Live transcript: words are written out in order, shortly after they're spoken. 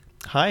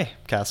Hi,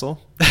 Castle.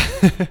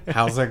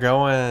 How's it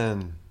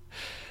going?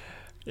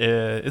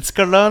 It's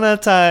Corona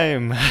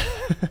time.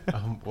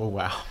 Oh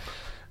wow.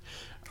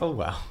 Oh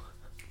wow.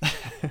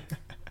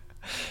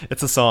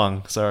 It's a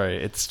song. Sorry,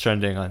 it's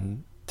trending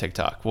on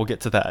TikTok. We'll get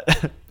to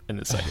that in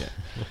a second.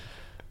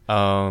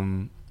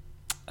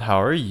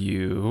 How are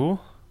you?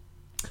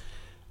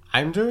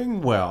 I'm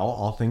doing well,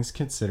 all things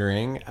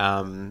considering.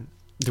 Doing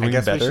I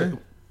guess better?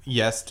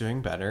 Yes,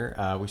 doing better.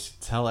 We should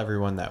tell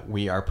everyone that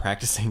we are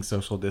practicing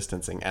social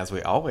distancing as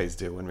we always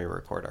do when we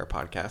record our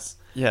podcasts.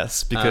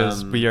 Yes,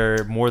 because we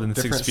are more than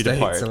 6 Different feet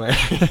states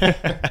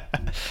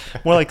apart.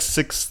 More like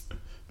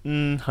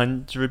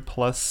 600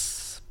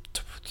 plus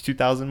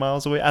 2,000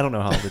 miles away. I don't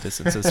know how the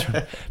distance is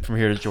from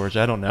here to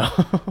Georgia. I don't know.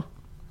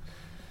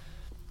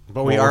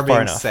 But we Well, are we're far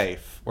being enough.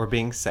 safe. We're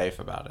being safe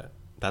about it.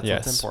 That's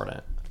Yes. what's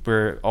important.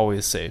 We're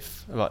always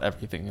safe about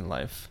everything in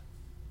life.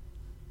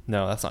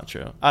 No, that's not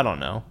true. I don't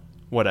know.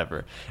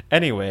 Whatever.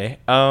 Anyway,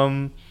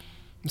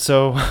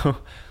 so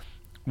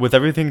with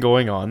everything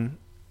going on,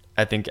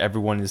 I think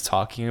everyone is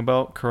talking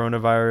about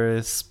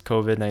coronavirus,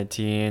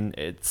 COVID-19.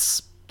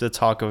 It's the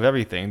talk of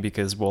everything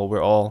because, well,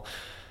 we're all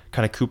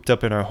kind of cooped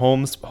up in our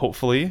homes,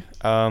 hopefully,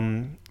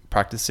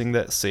 practicing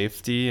that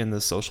safety and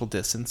the social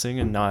distancing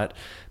and not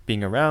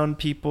being around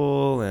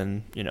people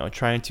and,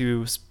 trying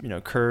to,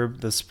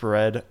 curb the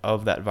spread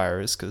of that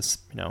virus because,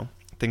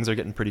 things are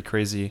getting pretty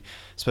crazy,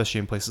 especially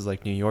in places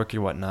like New York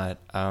and whatnot.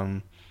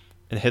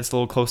 It hits a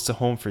little close to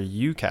home for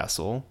you,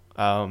 Castle.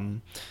 What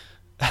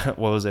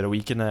was it, a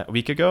week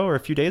ago or a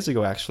few days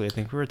ago, actually? I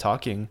think we were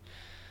talking.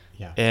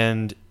 Yeah.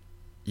 And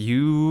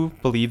you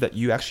believe that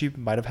you actually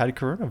might have had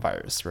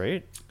coronavirus,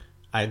 right?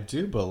 I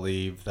do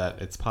believe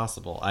that it's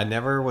possible. I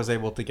never was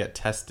able to get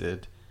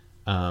tested,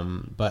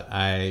 but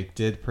I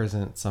did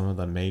present some of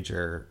the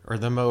major or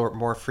the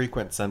more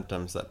frequent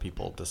symptoms that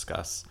people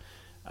discuss.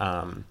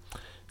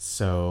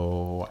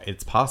 So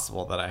it's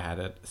possible that I had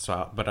it.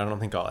 But I don't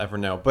think I'll ever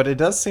know. But it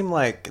does seem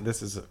like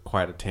this is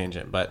quite a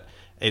tangent, but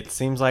it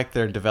seems like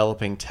they're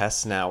developing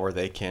tests now where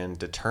they can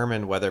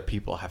determine whether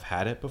people have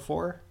had it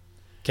before.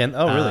 Oh,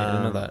 really? I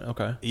didn't know that.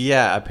 Okay.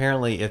 Yeah,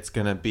 apparently it's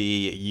going to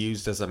be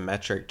used as a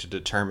metric to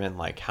determine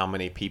like how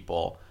many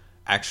people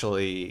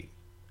actually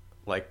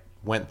like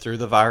went through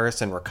the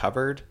virus and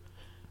recovered.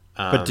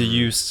 But do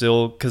you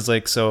still, because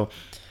well,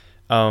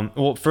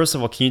 first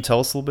of all, can you tell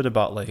us a little bit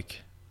about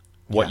like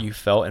what Yeah. you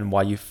felt and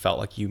why you felt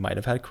like you might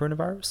have had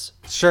coronavirus?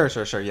 Sure.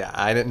 Yeah,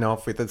 I didn't know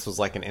if this was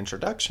like an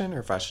introduction or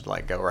if I should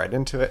like go right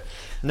into it.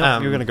 No,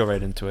 you're going to go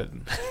right into it.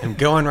 I'm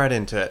going right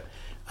into it.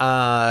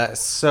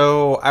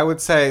 So I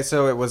would say,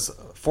 so it was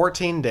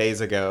 14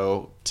 days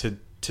ago to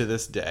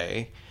this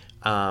day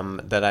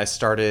that I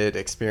started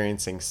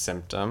experiencing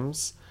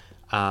symptoms.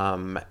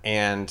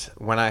 And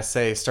when I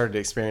say started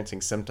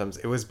experiencing symptoms,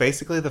 it was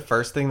basically the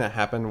first thing that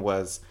happened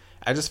was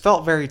I just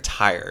felt very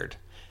tired.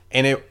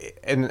 And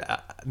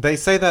they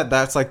say that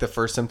that's like the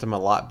first symptom a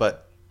lot,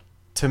 but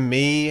to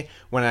me,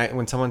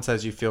 when someone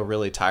says you feel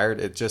really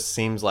tired, it just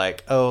seems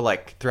like, oh,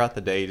 like throughout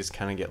the day you just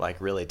kind of get like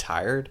really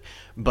tired.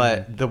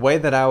 But the way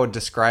that I would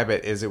describe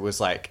it is it was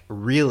like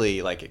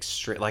really like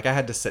extreme, like I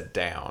had to sit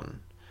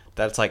down.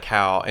 That's like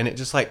how, and it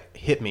just like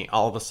hit me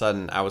all of a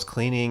sudden. I was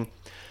cleaning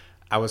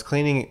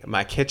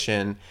my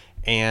kitchen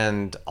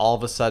and all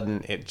of a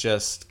sudden it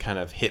just kind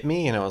of hit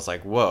me and I was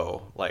like,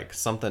 whoa, like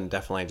something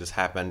definitely just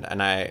happened.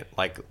 And I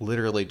like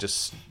literally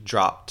just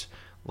dropped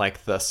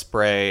like the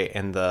spray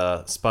and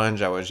the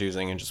sponge I was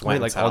using and just went Wait,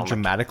 and like sat all on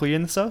dramatically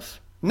and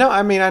stuff? No,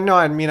 I mean I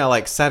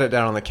like sat it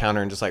down on the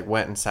counter and just like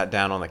went and sat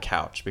down on the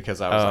couch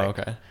because I was like,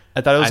 Okay.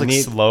 I thought it was I like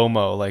need-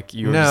 slow-mo, like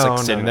you were just No, like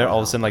no, sitting no, there, all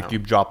of a no, sudden like no. you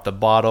drop the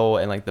bottle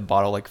and like the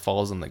bottle like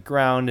falls on the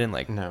ground and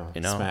like, no,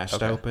 you know. smashed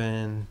Okay.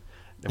 open,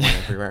 it went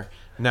everywhere.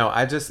 No,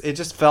 it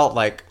just felt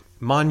like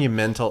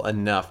monumental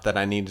enough that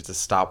I needed to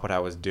stop what I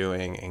was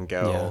doing and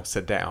go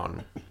sit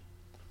down.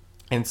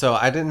 And so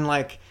I didn't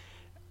like,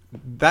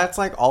 that's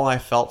like all I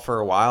felt for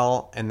a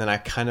while. And then I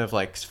kind of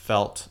like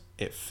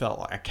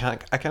I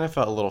kind of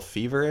felt a little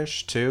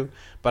feverish too,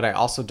 but I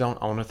also don't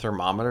own a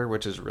thermometer,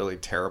 which is really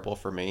terrible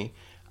for me.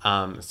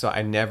 So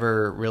I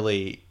never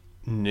really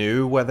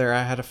knew whether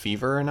I had a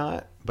fever or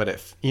not, but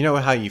if you know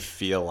how you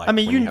feel like, I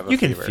mean, when you have a you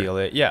can fever. feel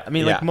it. Yeah. I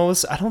mean, Yeah.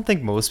 like I don't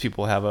think most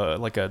people have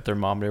a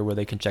thermometer where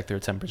they can check their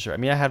temperature. I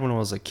mean, I had when I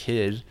was a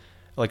kid,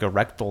 like a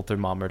rectal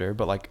thermometer,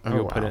 but like we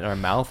Oh, would put it wow. in our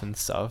mouth and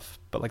stuff.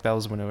 But like that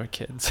was when we were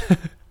kids.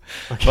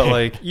 Okay. But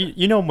like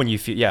you know when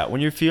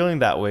when you're feeling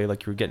that way,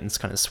 like you're getting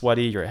kind of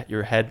sweaty,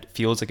 your head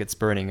feels like it's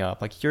burning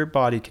up. Like your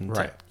body can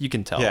Right. You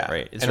can tell, Yeah.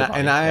 right? It's And your I, body.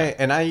 and I Yeah.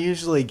 and I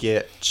usually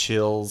get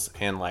chills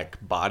and like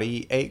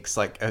body aches,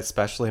 like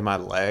especially my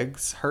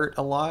legs hurt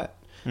a lot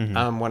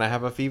when I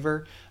have a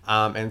fever.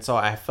 And so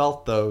I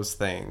felt those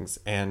things.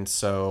 And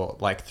so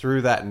like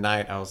through that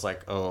night, I was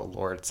like, oh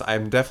Lord, so I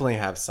definitely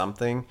have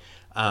something.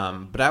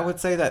 But I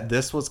would say that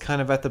this was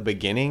kind of at the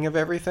beginning of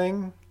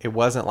everything. It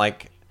wasn't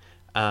like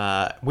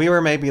we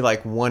were maybe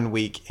like 1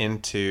 week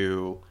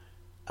into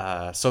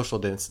social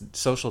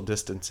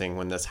distancing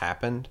when this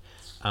happened,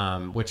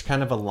 which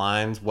kind of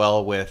aligns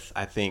well with,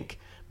 I think,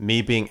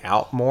 me being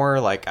out more.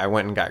 Like I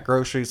went and got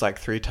groceries like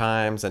 3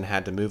 times and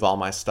had to move all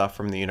my stuff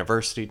from the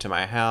university to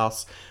my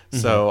house.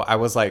 So I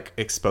was like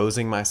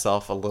exposing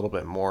myself a little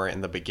bit more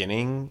in the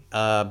beginning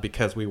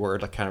because we were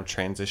like kind of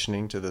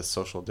transitioning to this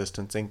social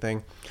distancing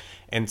thing.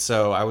 And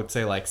so I would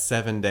say like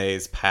 7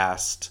 days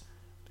past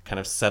kind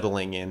of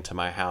settling into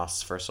my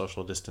house for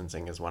social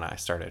distancing is when I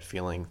started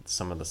feeling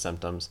some of the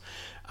symptoms.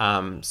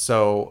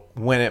 So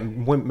when it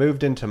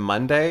moved into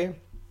Monday,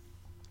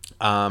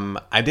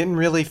 I didn't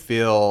really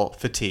feel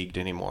fatigued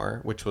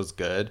anymore, which was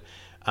good.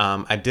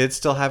 I did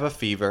still have a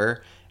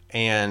fever,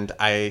 and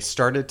I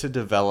started to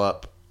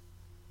develop.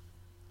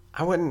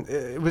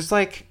 It was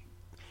like,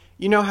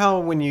 you know how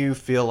when you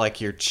feel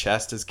like your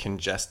chest is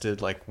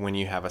congested, like when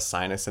you have a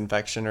sinus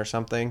infection or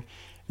something?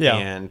 Yeah.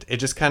 And it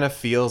just kind of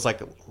feels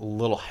like a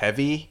little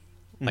heavy.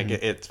 Like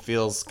it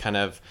feels kind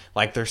of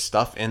like there's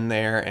stuff in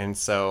there. And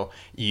so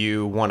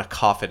you want to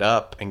cough it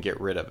up and get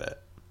rid of it.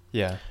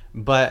 Yeah.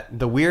 But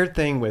the weird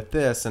thing with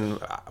this, and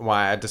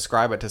why I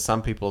describe it to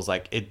some people, is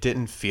like it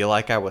didn't feel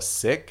like I was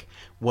sick,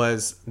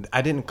 was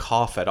I didn't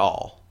cough at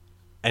all.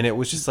 And it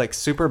was just like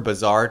super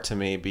bizarre to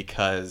me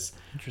because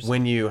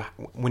when you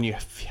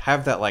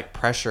have that like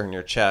pressure in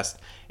your chest,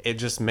 it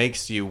just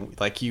makes you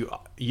like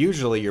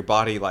usually your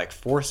body like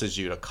forces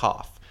you to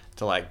cough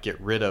to like get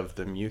rid of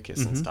the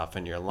mucus and stuff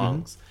in your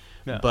lungs.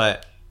 Yeah.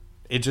 But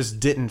it just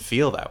didn't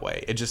feel that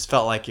way. It just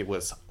felt like it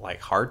was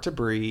like hard to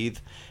breathe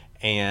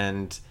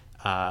and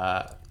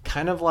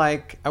kind of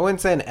like, I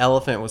wouldn't say an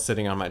elephant was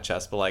sitting on my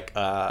chest, but like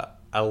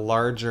a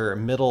larger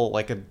middle,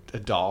 like a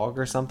dog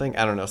or something.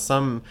 I don't know,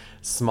 some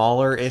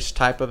smaller-ish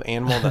type of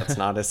animal that's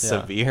not as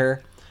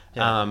severe.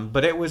 Yeah.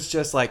 But it was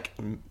just like,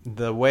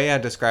 the way I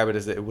describe it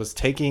is that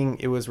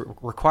it was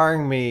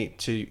requiring me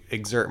to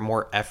exert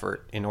more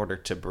effort in order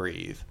to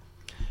breathe.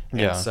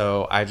 And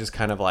so I just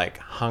kind of like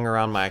hung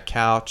around my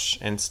couch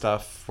and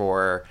stuff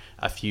for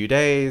a few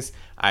days.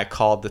 I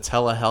called the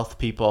telehealth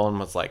people and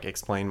was like,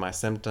 explain my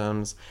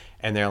symptoms.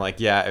 And they're like,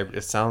 yeah,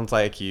 it sounds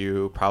like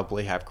you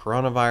probably have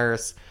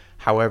coronavirus.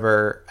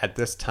 However, at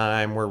this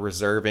time, we're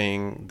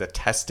reserving the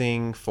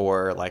testing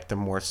for like the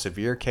more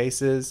severe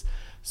cases.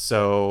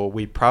 So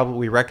we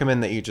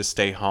recommend that you just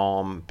stay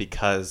home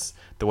because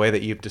the way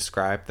that you've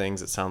described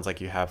things, it sounds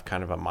like you have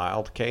kind of a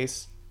mild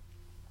case.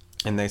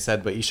 And they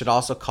said, but you should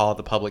also call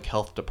the public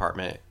health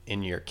department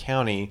in your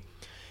county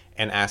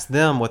and ask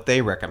them what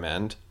they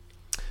recommend.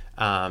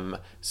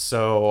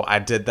 So I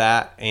did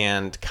that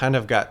and kind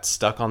of got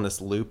stuck on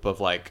this loop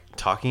of like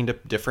talking to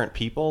different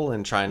people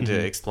and trying to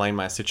explain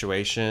my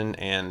situation.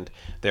 And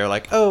they're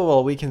like, oh,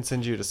 well, we can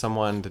send you to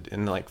someone.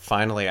 And like,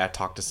 finally I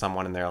talked to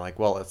someone and they're like,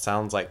 well, it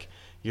sounds like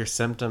your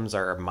symptoms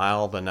are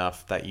mild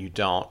enough that you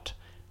don't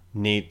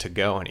need to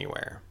go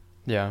anywhere.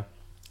 Yeah.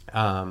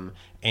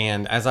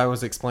 And as I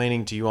was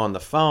explaining to you on the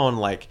phone,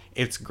 like,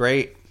 it's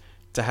great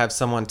to have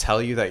someone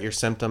tell you that your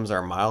symptoms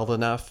are mild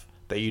enough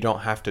that you don't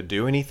have to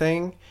do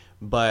anything.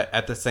 But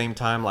at the same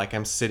time, like,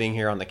 I'm sitting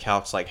here on the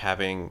couch, like,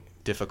 having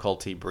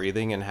difficulty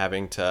breathing and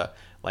having to,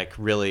 like,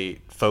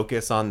 really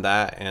focus on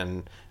that.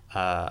 And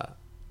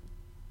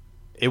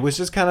it was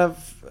just kind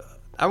of,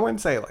 I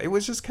wouldn't say, it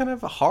was just kind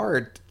of a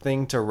hard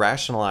thing to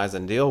rationalize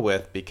and deal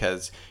with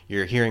because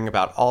you're hearing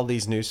about all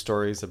these news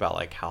stories about,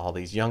 like, how all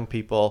these young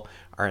people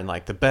are in,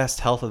 like, the best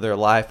health of their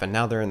life and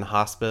now they're in the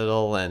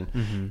hospital and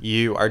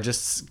you are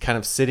just kind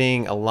of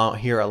sitting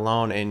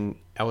alone. And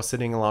I was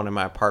sitting alone in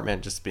my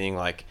apartment just being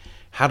like,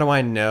 how do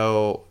I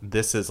know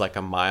this is like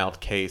a mild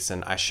case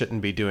and I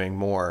shouldn't be doing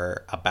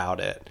more about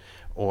it?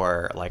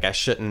 Or like I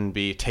shouldn't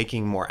be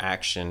taking more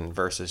action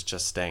versus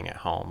just staying at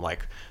home.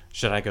 Like,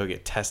 should I go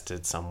get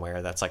tested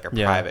somewhere that's like a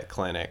private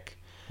clinic?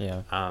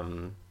 Yeah.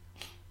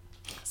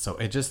 So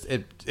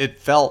it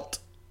felt,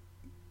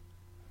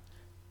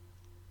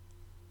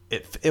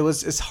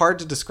 it's hard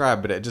to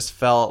describe, but it just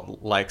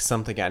felt like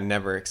something I'd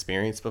never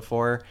experienced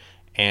before.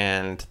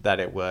 And that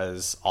it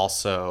was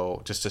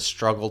also just a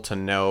struggle to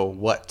know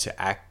what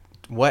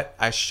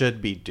I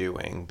should be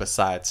doing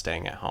besides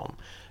staying at home.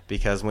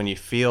 Because when you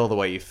feel the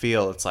way you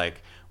feel, it's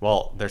like,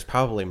 well, there's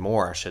probably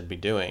more I should be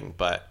doing,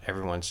 but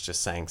everyone's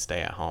just saying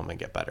stay at home and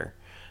get better.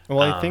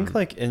 Well, I think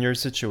like in your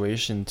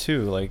situation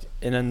too, like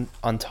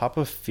on top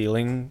of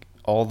feeling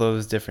all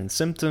those different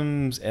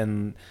symptoms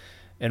and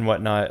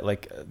whatnot,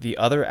 like the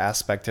other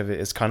aspect of it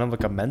is kind of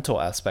like a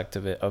mental aspect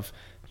of it of,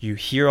 you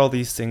hear all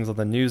these things on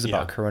the news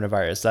about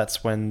coronavirus.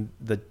 That's when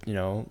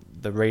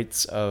the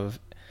rates of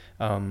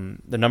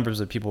the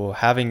numbers of people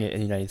having it in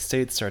the United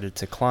States started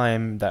to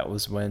climb. That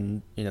was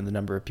when, the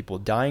number of people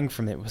dying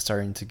from it was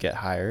starting to get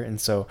higher.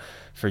 And so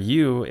for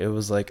you, it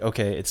was like,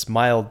 okay, it's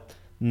mild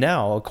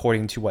now,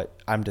 according to what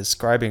I'm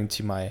describing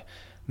to my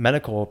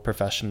medical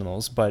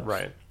professionals. But,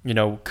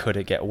 could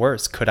it get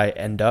worse? Could I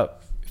end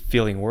up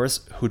feeling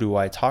worse? Who do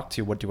I talk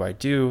to? What do I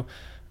do?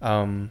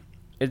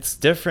 It's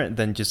different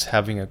than just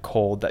having a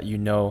cold that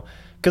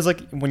because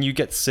like when you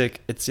get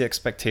sick, it's the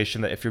expectation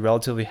that if you're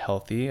relatively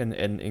healthy and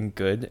in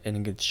good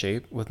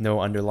shape with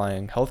no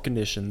underlying health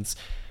conditions,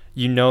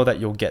 that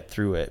you'll get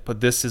through it.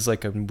 But this is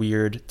like a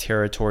weird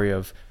territory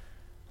of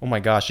oh my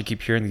gosh, I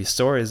keep hearing these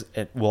stories.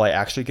 Will I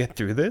actually get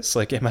through this?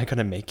 Like, am I going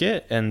to make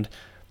it? And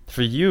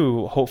for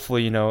you,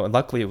 hopefully,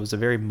 luckily it was a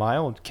very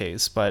mild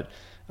case, but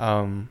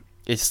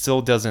it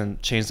still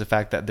doesn't change the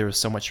fact that there was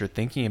so much you're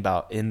thinking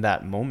about in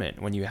that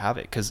moment when you have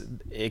it, because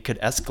it could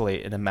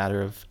escalate in a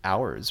matter of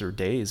hours or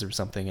days or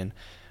something. And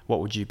what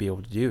would you be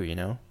able to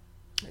do?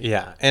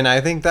 Yeah. And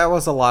I think that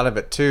was a lot of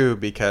it too,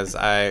 because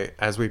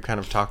as we've kind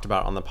of talked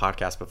about on the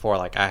podcast before,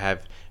 like I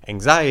have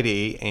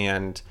anxiety,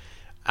 and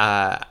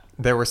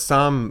there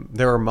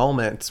were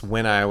moments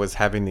when I was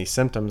having these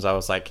symptoms. I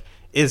was like,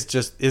 is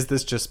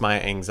this just my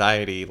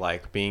anxiety,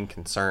 like being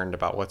concerned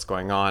about what's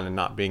going on and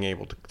not being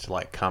able to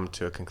like come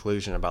to a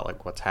conclusion about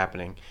like what's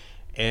happening?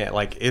 And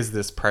like, is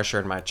this pressure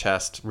in my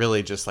chest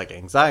really just like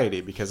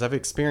anxiety? Because I've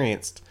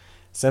experienced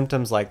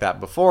symptoms like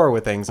that before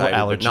with anxiety,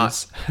 but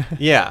not,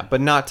 yeah,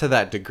 but not to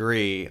that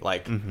degree.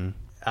 Like,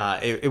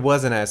 it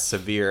wasn't as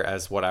severe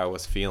as what I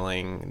was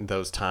feeling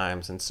those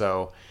times. And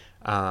so,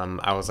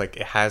 I was like,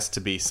 it has to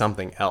be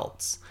something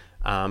else.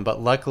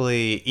 But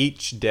luckily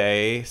each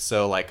day,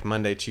 so like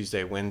Monday,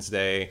 Tuesday,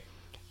 Wednesday,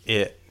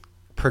 it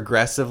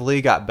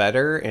progressively got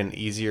better and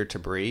easier to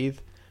breathe.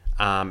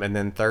 And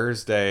then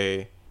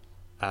Thursday,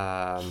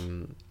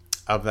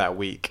 of that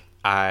week,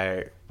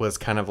 I was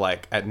kind of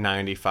like at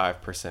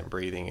 95%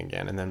 breathing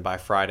again. And then by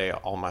Friday,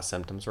 all my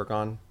symptoms were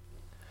gone.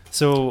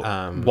 So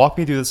walk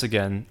me through this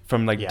again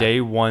from like Yeah. day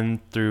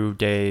 1 through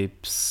day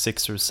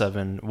 6 or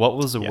 7. What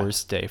was the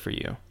worst day for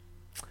you?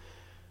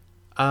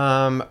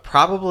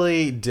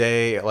 Probably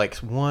day like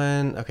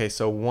 1. Okay,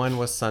 so 1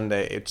 was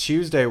Sunday.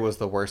 Tuesday was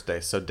the worst day.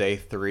 So day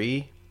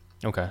 3.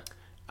 Okay.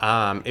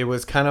 It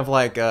was kind of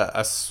like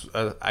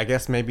I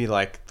guess maybe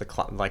like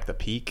the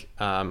peak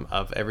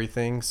of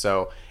everything.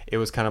 So it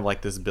was kind of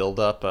like this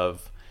buildup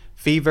of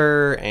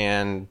fever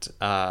and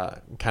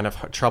kind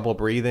of trouble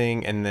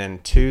breathing. And then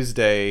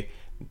Tuesday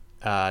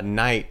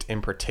night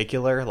in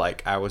particular,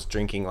 like I was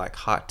drinking like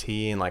hot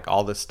tea and like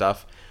all this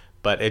stuff,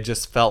 but it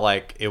just felt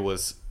like it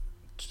was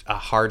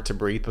hard to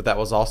breathe. But that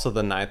was also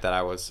the night that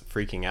I was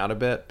freaking out a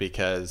bit,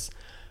 because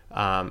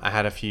I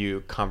had a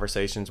few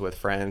conversations with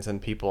friends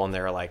and people, and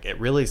they were like, it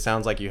really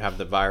sounds like you have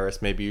the virus.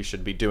 Maybe you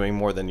should be doing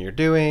more than you're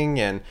doing.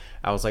 And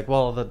I was like,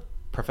 well, the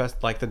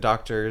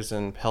doctors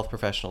and health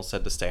professionals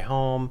said to stay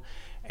home.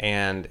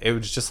 And it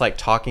was just like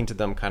talking to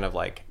them kind of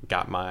like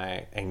got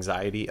my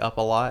anxiety up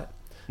a lot.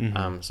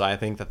 So I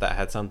think that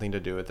had something to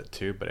do with it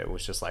too, but it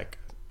was just like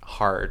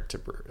harder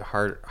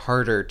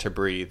to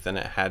breathe than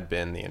it had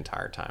been the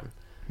entire time.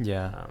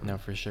 Yeah, no,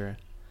 for sure.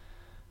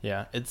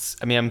 Yeah,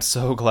 I'm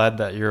so glad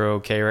that you're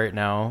okay right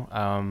now.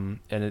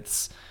 And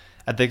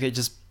I think it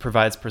just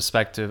provides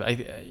perspective.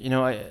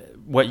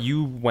 What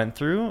you went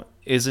through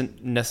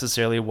isn't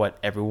necessarily what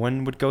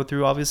everyone would go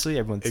through. Obviously,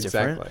 everyone's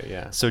different. Exactly.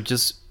 Yeah.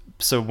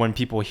 So when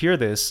people hear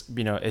this,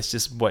 it's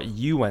just what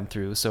you went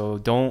through. So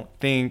don't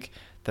think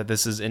that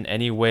this is in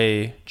any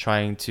way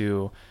trying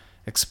to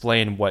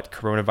explain what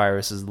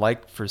coronavirus is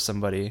like for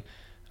somebody.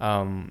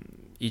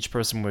 Each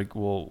person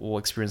will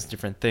experience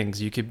different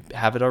things. You could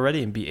have it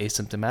already and be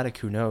asymptomatic,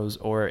 who knows,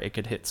 or it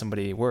could hit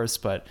somebody worse.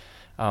 But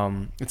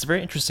it's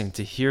very interesting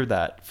to hear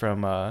that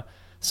from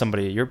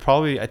somebody.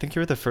 I think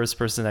you're the first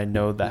person I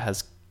know that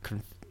has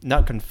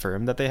not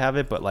confirmed that they have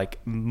it, but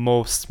like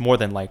more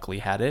than likely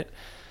had it.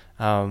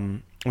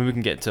 We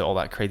can get into all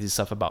that crazy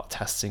stuff about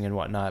testing and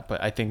whatnot,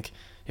 but I think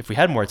if we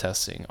had more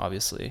testing,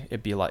 obviously,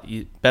 it'd be a lot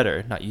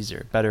better, not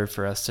easier, better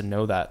for us to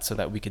know that, so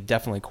that we could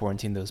definitely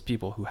quarantine those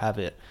people who have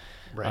it.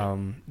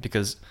 Right.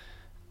 Because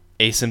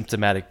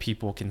asymptomatic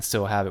people can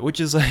still have it, which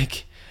is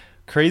like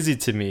crazy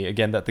to me.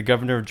 Again, that the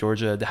governor of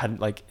Georgia had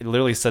like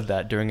literally said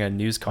that during a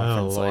news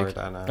conference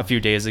a few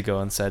days ago,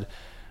 and said,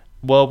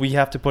 well, we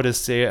have to put a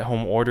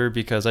stay-at-home order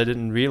because I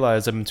didn't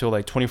realize up until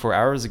like 24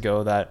 hours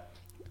ago that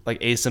like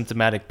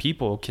asymptomatic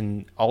people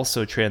can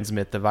also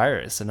transmit the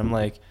virus. And I'm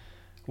like,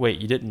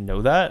 wait, you didn't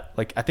know that?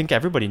 Like, I think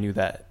everybody knew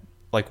that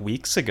like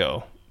weeks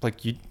ago.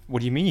 Like, what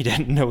do you mean you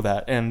didn't know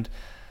that? And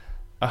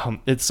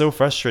it's so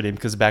frustrating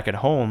because back at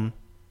home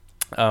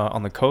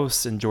on the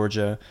coast in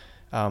Georgia,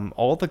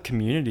 all the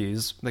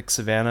communities like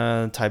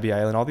Savannah, Tybee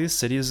Island, all these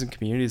cities and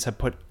communities have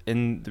put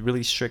in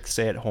really strict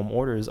stay-at-home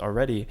orders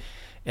already.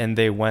 And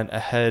they went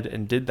ahead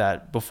and did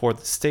that before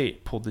the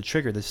state pulled the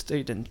trigger. The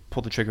state didn't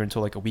pull the trigger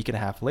until like a week and a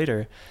half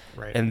later.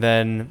 Right. And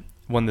then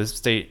when the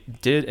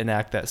state did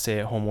enact that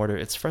stay-at-home order,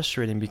 it's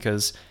frustrating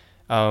because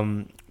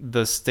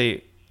the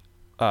state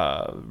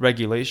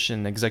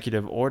regulation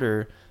executive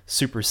order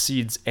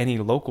supersedes any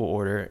local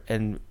order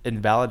and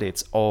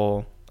invalidates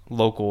all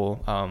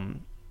local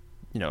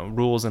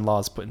rules and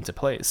laws put into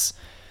place.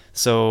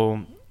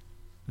 So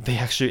they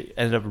actually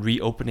ended up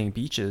reopening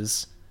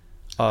beaches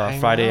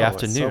Friday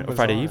afternoon or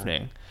Friday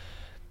evening.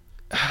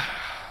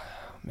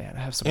 Man, I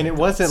have so many thoughts.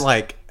 Wasn't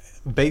like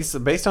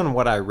based on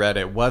what I read,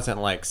 it wasn't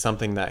like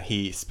something that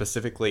he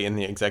specifically in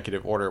the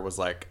executive order was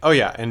like, oh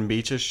yeah, and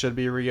beaches should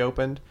be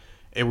reopened.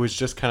 It was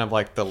just kind of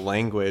like the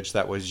language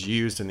that was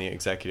used in the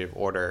executive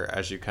order,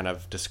 as you kind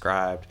of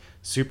described,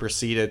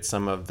 superseded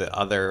some of the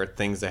other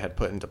things they had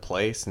put into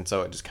place. And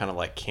so it just kind of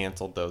like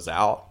canceled those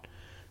out.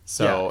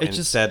 So Yeah, it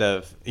just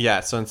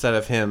instead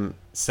of him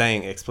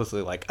saying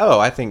explicitly like, "Oh,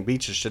 I think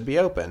beaches should be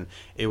open,"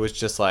 it was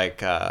just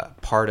like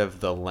part of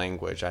the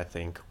language. I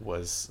think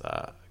was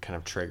kind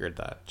of triggered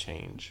that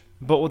change.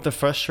 But what the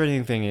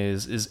frustrating thing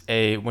is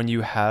when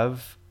you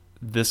have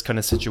this kind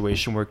of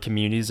situation where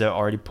communities are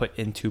already put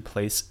into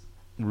place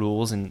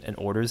rules and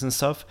orders and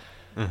stuff,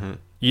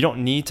 you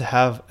don't need to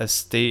have a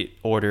state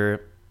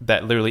order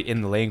that literally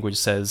in the language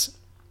says,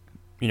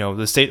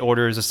 the state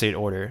order is a state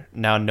order.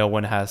 Now no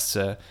one has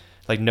to,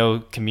 like, no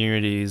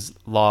communities'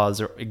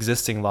 laws or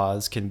existing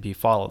laws can be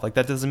followed. Like,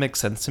 that doesn't make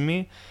sense to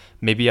me.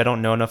 Maybe I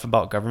don't know enough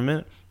about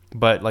government,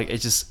 but like, it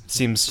just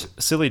seems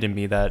silly to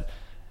me that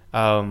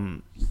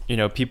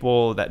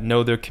people that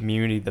know their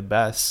community the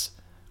best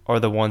are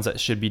the ones that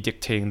should be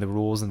dictating the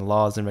rules and the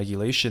laws and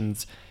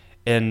regulations.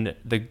 And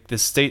the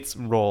state's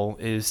role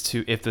is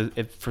to,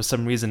 if for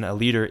some reason a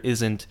leader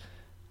isn't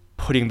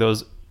putting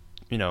those,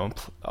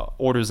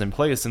 orders in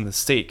place, then the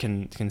state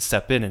can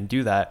step in and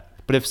do that.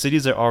 But if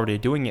cities are already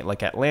doing it,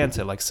 like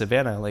Atlanta, like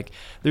Savannah, like,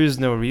 there's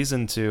no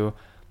reason to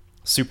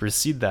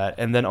supersede that.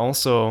 And then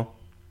also,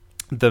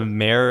 the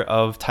mayor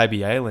of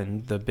Tybee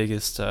Island, the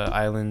biggest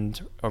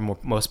island or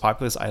most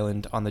populous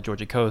island on the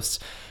Georgia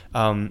coast,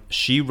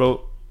 she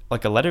wrote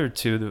like a letter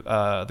to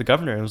the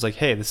governor and was like,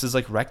 "Hey, this is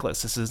like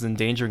reckless. This is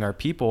endangering our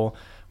people.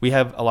 We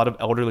have a lot of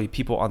elderly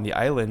people on the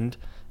island,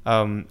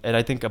 and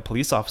I think a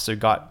police officer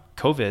got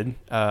COVID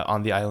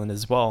on the island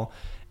as well."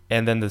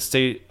 And then the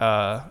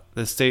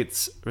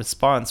state's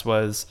response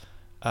was,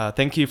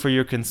 "Thank you for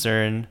your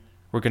concern.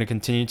 We're going to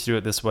continue to do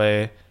it this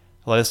way.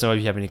 Let us know if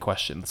you have any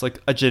questions." Like,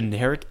 a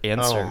generic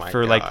answer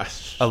for like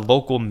a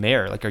local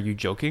mayor. Like, are you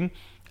joking?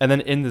 And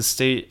then in the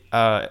state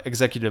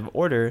executive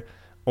order,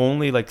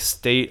 only like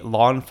state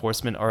law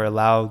enforcement are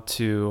allowed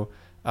to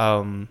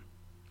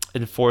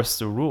enforce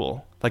the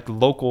rule. Like,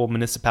 local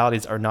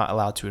municipalities are not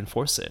allowed to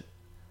enforce it.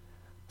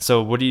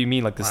 So what do you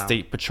mean? Like, the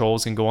state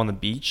patrols can go on the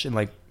beach and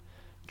like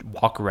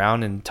walk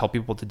around and tell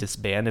people to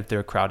disband if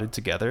they're crowded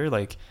together?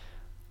 Like,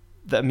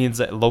 that means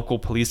that local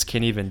police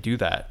can't even do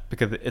that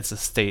because it's a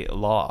state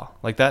law.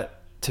 Like,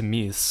 that to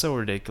me is so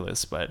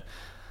ridiculous. But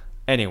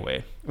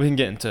anyway, we can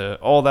get into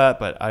all that,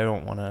 but I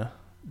don't want to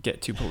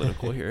get too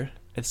political here.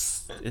 It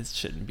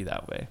shouldn't be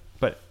that way.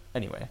 But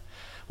anyway,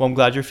 well, I'm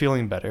glad you're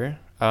feeling better.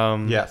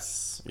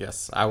 Yes.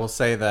 I will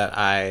say that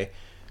I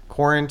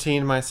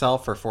quarantined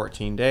myself for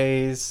 14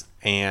 days,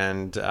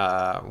 and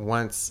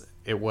once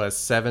it was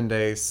 7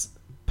 days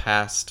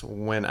past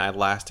when I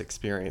last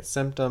experienced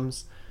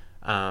symptoms.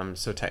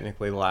 So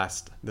technically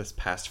this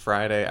past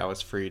Friday I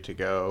was free to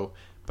go,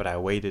 but I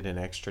waited an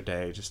extra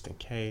day just in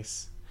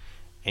case.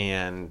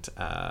 And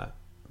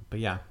but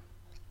yeah,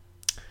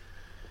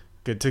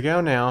 good to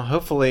go now.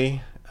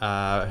 Hopefully,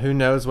 who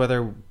knows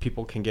whether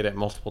people can get it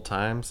multiple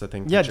times. I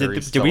think the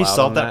jury's did we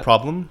solve that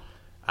problem?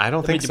 I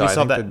don't think so. Did we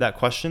solve that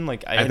question?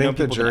 Like, I think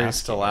the jury's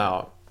still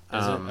out.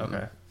 Is it?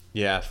 Okay.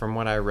 Yeah, from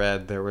what I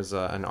read, there was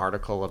an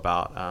article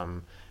about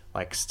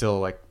like still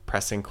like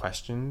pressing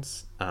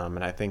questions,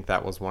 and I think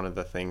that was one of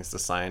the things the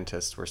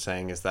scientists were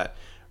saying is that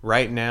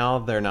right now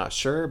they're not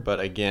sure, but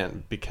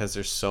again, because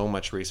there's so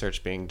much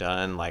research being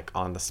done like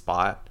on the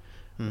spot,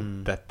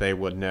 that they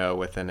would know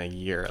within a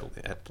year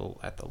at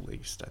the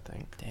least, I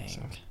think. Dang.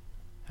 So.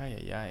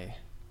 Ay.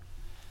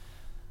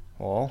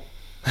 Well,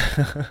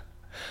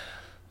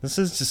 this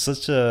is just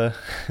such a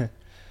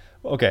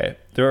okay,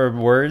 there are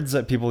words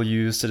that people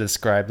use to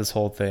describe this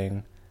whole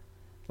thing,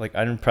 like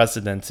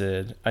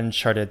unprecedented,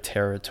 uncharted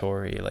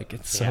territory. Like,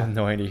 it's so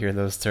annoying to hear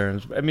those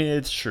terms. I mean,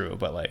 it's true,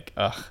 but like,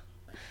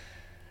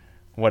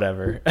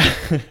 whatever.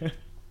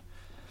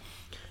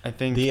 I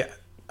think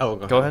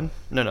go ahead.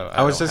 No.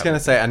 I was just going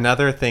to say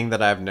another thing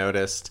that I've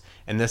noticed,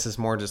 and this is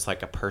more just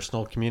like a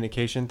personal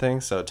communication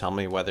thing, so tell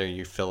me whether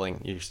you're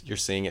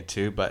seeing it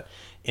too, but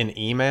in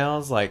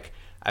emails, like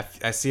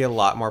I see a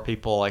lot more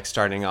people like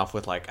starting off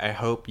with like, "I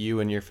hope you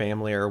and your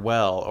family are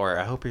well," or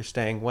 "I hope you're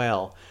staying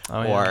well,"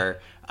 or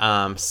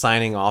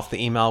signing off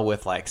the email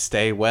with like,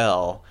 "Stay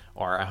well,"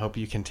 or "I hope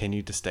you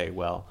continue to stay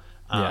well."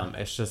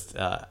 It's just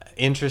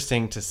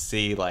interesting to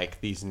see like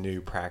these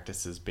new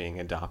practices being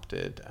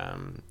adopted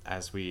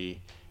as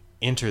we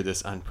enter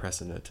this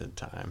unprecedented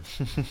time.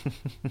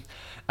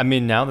 I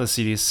mean, now the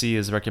CDC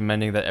is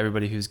recommending that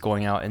everybody who's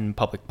going out in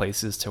public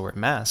places to wear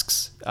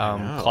masks,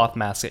 cloth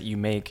masks that you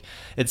make.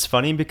 It's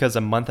funny because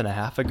a month and a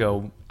half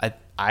ago,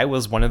 I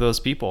was one of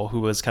those people who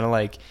was kind of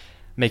like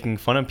making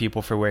fun of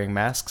people for wearing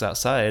masks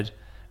outside.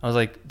 I was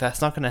like, that's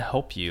not going to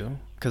help you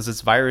because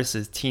this virus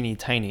is teeny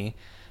tiny.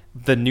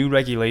 The new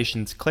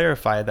regulations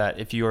clarify that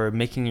if you are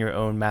making your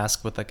own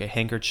mask with like a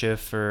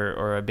handkerchief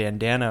or a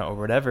bandana or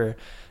whatever,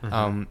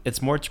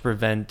 it's more to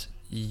prevent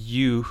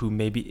you who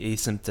may be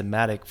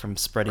asymptomatic from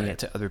spreading it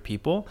to other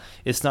people.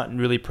 It's not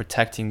really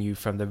protecting you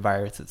from the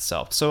virus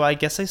itself. So I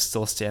guess I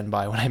still stand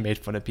by when I made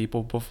fun of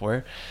people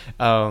before.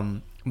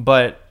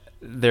 But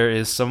there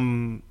is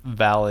some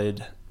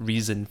valid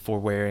reason for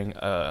wearing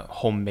a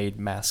homemade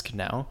mask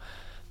now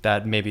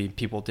that maybe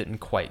people didn't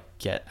quite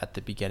get at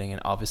the beginning,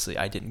 and obviously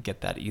I didn't get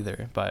that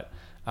either. But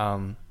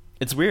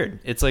it's weird.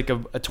 It's like a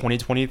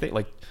 2020 thing.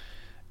 Like,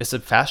 it's a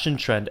fashion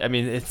trend. I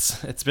mean,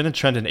 it's been a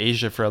trend in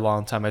Asia for a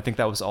long time. I think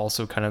that was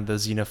also kind of the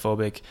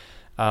xenophobic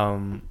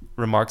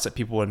remarks that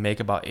people would make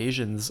about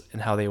Asians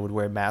and how they would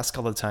wear masks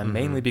all the time,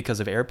 mainly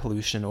because of air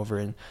pollution over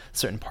in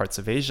certain parts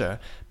of Asia.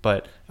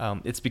 But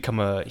it's become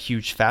a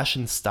huge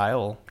fashion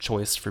style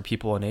choice for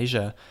people in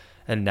Asia,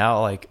 and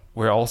now like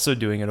we're also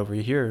doing it over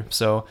here.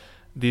 So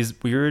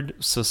these weird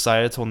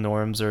societal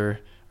norms are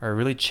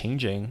really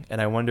changing,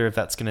 and I wonder if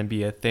that's going to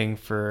be a thing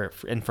for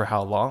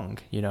how long,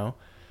 you know?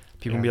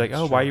 People can be like,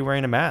 oh, why are you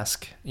wearing a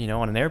mask, you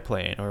know, on an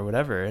airplane or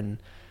whatever? And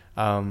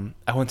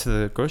I went to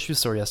the grocery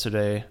store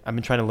yesterday. I've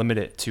been trying to limit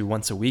it to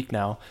once a week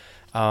now.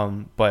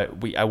 But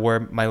I wore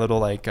my little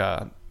like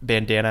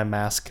bandana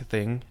mask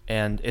thing,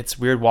 and it's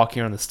weird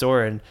walking around the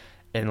store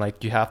and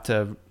like you have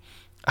to,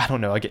 I don't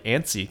know, I get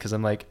antsy because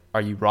I'm like,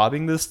 are you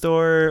robbing the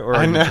store or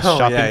are you just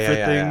shopping for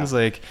things?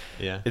 Like,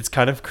 it's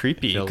kind of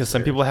creepy because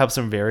some people have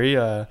some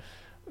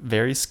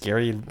very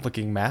scary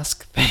looking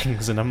mask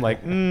things, and I'm like,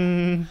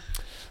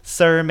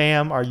 sir,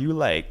 ma'am, are you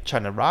like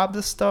trying to rob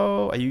the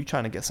store? Are you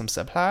trying to get some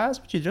supplies?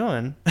 What you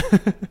doing?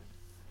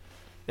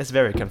 It's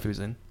very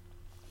confusing.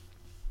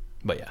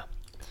 But yeah.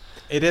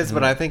 It is,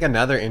 but I think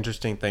another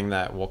interesting thing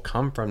that will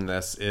come from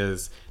this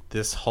is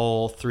this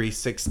whole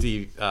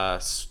 360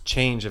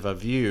 change of a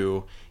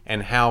view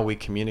and how we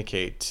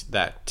communicate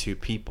that to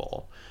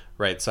people,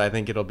 right? So I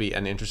think it'll be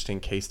an interesting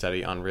case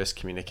study on risk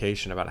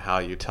communication about how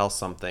you tell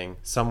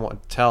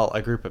tell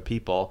a group of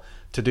people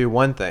to do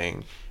one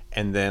thing,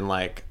 and then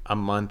like a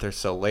month or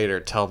so later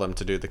tell them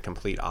to do the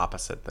complete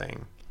opposite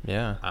thing.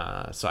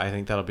 Yeah. So I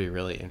think that'll be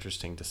really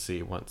interesting to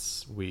see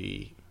once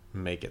we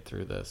make it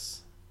through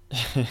this.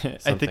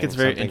 I think it's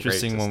very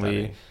interesting when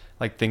we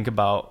like think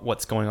about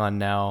what's going on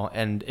now,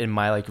 and in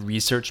my like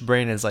research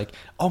brain is like,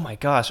 oh my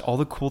gosh, all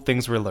the cool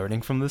things we're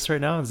learning from this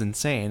right now is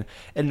insane.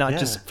 And not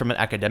just from an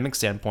academic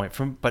standpoint,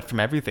 but from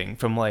everything,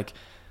 from like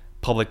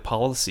public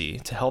policy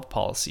to health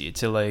policy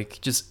to like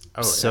just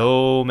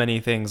so many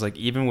things. Like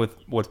even with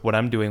what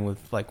I'm doing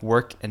with like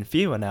work and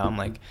FEMA now, I'm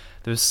like,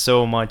 there's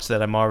so much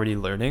that I'm already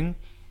learning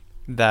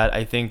that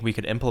I think we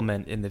could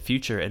implement in the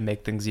future and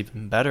make things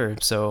even better.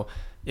 So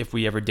if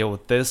we ever deal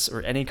with this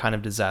or any kind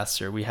of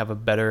disaster, we have a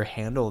better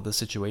handle of the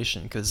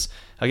situation. Because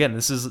again,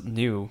 this is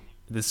new.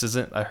 This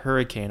isn't a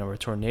hurricane or a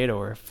tornado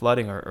or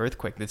flooding or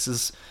earthquake. This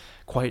is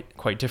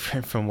quite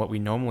different from what we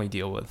normally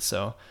deal with.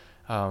 So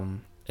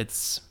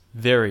it's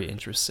very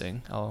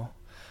interesting. I'll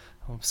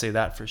say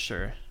that for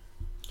sure.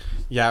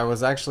 Yeah, I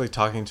was actually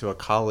talking to a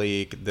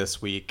colleague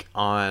this week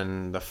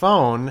on the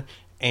phone,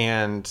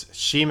 and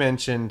she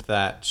mentioned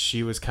that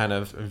she was kind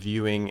of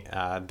viewing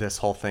this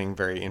whole thing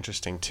very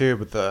interesting too.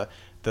 But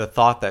the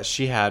thought that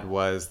she had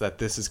was that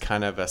this is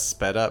kind of a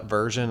sped up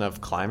version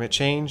of climate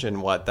change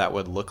and what that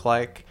would look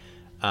like.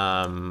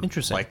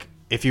 Interesting. Like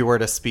if you were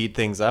to speed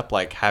things up,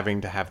 like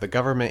having to have the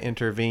government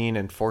intervene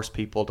and force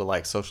people to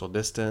like social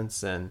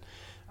distance, and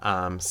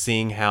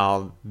seeing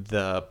how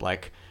the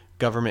like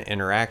government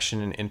interaction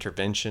and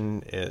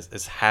intervention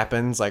is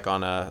happens like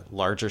on a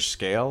larger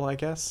scale, I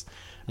guess.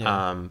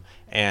 Yeah.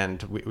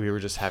 And we were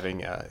just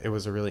having it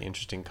was a really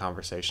interesting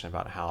conversation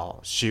about how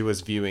she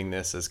was viewing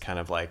this as kind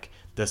of like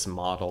this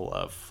model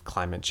of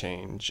climate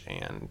change,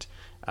 and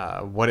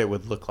what it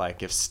would look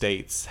like if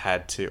states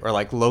had to, or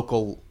like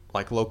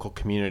local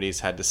communities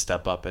had to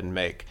step up and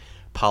make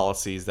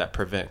policies that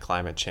prevent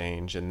climate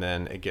change, and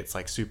then it gets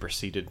like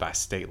superseded by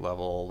state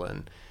level.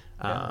 And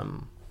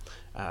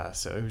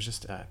so it was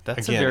just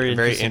that's again, a very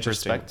interesting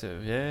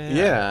perspective.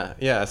 Yeah,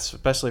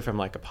 especially from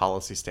like a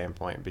policy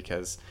standpoint,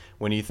 because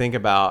when you think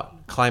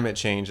about climate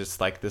change, it's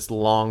like this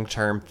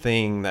long-term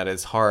thing that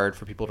is hard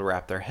for people to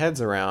wrap their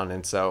heads around.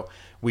 And so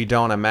we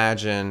don't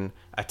imagine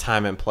a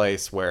time and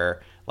place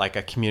where like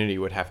a community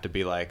would have to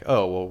be like,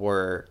 oh well,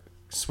 we're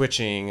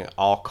switching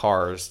all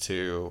cars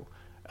to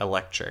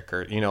electric,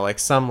 or you know, like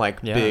some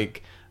like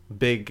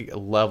big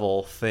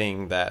level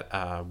thing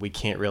that we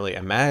can't really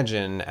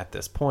imagine at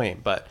this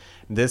point. But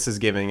this is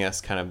giving us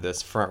kind of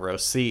this front row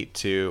seat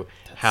to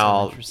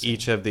how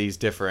each of these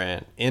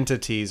different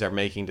entities are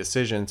making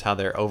decisions, how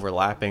they're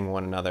overlapping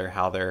one another,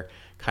 how they're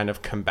kind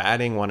of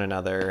combating one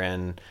another.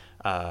 And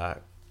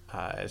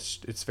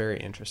it's very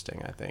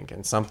interesting, I think,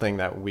 and something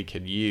that we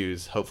could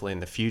use hopefully in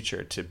the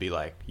future to be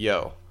like,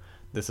 yo,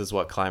 this is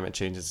what climate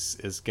change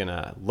is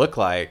gonna look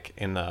like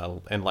in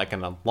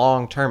the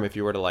long term. If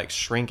you were to like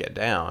shrink it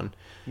down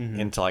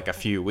into like a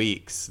few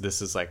weeks,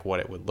 this is like what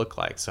it would look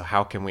like. So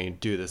how can we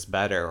do this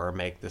better or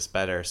make this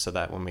better so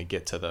that when we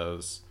get to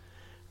those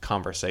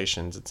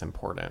conversations, it's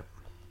important.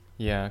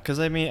 Yeah, because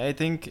I mean, I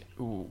think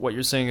what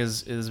you're saying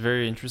is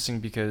very interesting,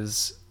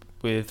 because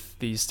with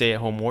these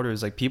stay-at-home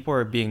orders, like people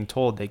are being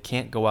told they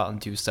can't go out and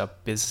do stuff.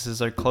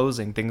 Businesses are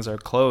closing, things are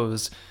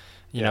closed.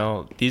 You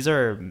know, these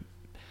are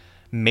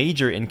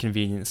major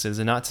inconveniences,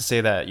 and not to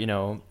say that, you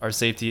know, our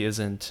safety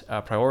isn't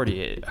a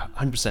priority. It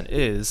 100%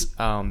 is,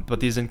 but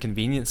these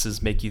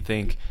inconveniences make you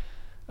think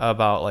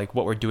about like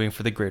what we're doing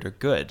for the greater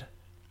good.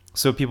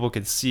 So people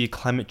could see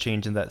climate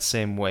change in that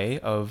same way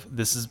of,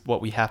 this is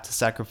what we have to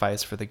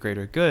sacrifice for the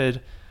greater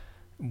good.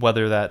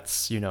 whether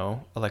that's,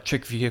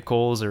 electric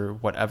vehicles or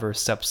whatever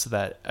steps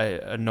that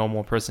a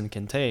normal person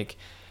can take.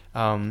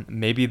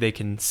 Maybe they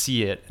can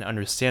see it and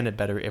understand it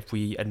better if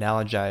we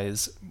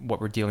analogize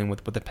what we're dealing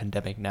with the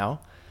pandemic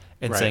now,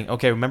 and saying,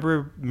 okay,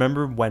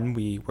 remember when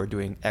we were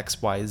doing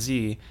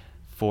XYZ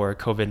for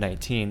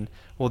COVID-19?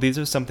 Well, these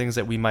are some things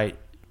that we might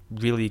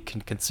really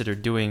can consider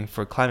doing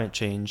for climate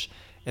change,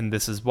 and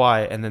this is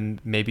why. And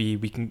then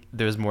maybe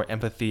there's more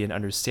empathy and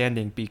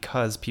understanding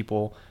because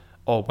people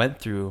all went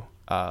through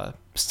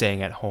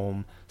staying at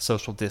home,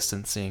 social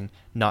distancing,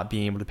 not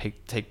being able to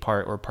take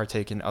part or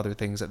partake in other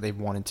things that they've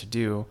wanted to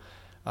do,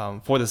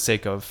 for the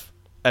sake of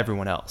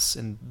everyone else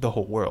in the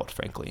whole world,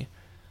 frankly.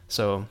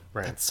 So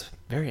That's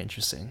very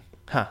interesting.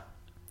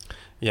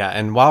 Yeah,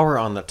 and while we're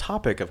on the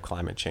topic of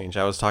climate change,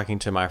 I was talking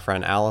to my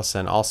friend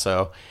Allison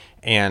also,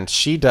 and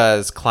she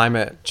does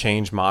climate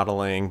change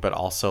modeling, but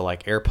also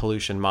like air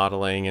pollution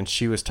modeling. And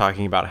she was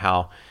talking about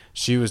how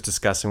she was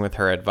discussing with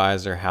her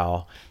advisor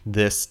how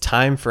this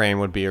time frame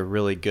would be a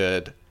really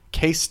good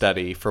case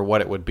study for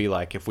what it would be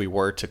like if we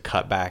were to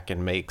cut back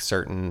and make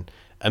certain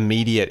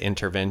immediate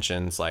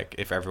interventions, like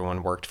if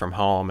everyone worked from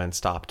home and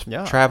stopped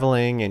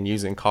traveling and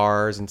using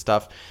cars and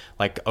stuff.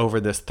 Like over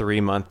this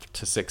 3-month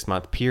to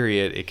 6-month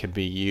period, it could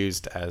be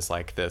used as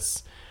like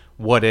this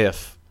what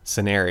if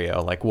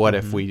scenario. Like what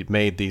if we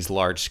made these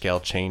large scale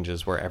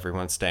changes where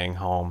everyone's staying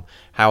home?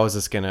 How is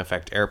this going to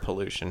affect air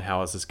pollution?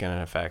 How is this going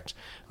to affect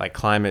like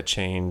climate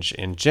change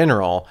in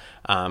general?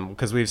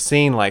 Because we've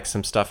seen like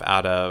some stuff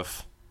out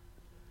of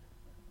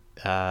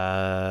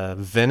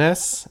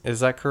Venice, is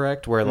that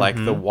correct? Where like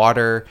the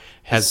water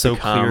has so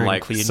become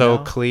like so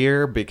now?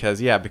 Clear because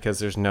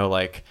there's no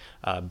like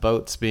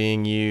boats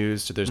being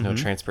used, there's no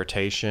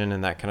transportation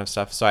and that kind of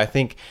stuff. So I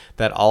think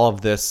that all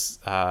of this,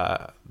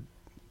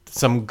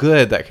 some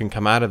good that can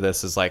come out of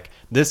this is like,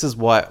 this is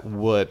what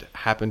would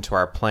happen to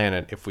our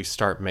planet if we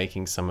start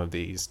making some of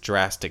these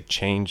drastic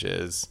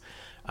changes.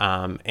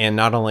 And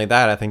not only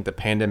that, I think the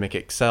pandemic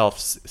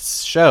itself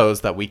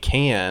shows that we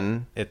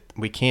can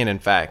in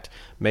fact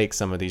make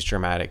some of these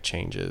dramatic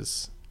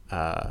changes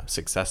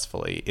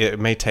successfully. It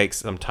may take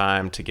some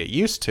time to get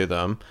used to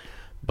them,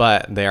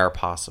 but they are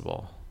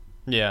possible.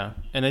 Yeah,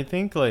 and I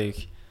think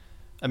the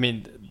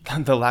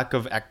lack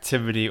of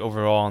activity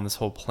overall on this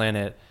whole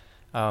planet,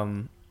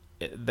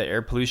 the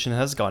air pollution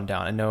has gone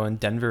down. I know in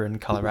Denver and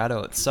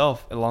Colorado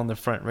itself, along the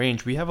Front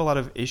Range, we have a lot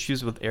of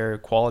issues with air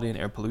quality and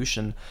air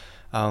pollution.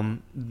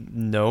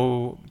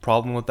 No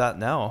problem with that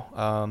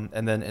now.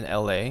 And then in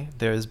LA,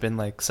 there's been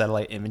like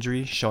satellite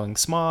imagery showing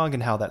smog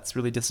and how that's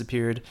really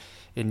disappeared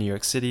in New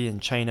York City and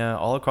China,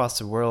 all across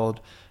the world.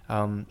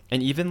 And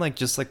even like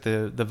just like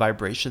the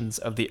vibrations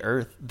of the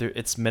earth,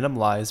 it's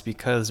minimalized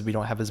because we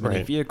don't have as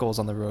many vehicles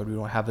on the road. We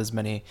don't have as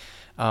many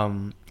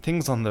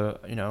things on the,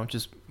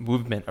 just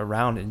movement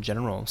around in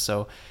general.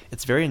 So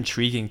it's very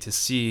intriguing to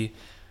see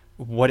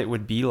what it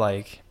would be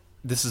like.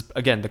 This is,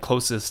 again, the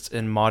closest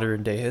in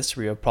modern day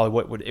history of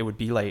probably what it would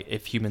be like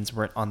if humans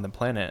weren't on the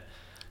planet.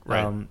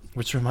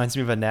 Which reminds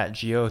me of a Nat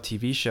Geo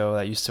TV show that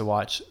I used to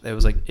watch. It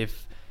was like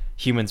if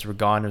humans were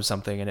gone or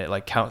something, and it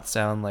like counts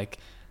down like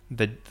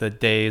the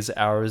days,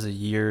 hours,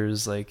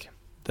 years, like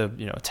the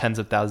tens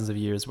of thousands of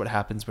years, what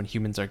happens when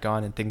humans are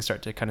gone and things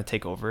start to kind of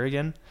take over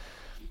again.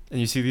 And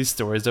you see these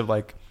stories of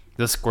like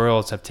the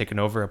squirrels have taken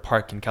over a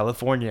park in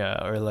California,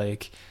 or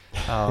like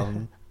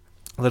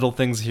little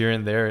things here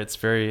and there. It's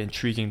very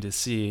intriguing to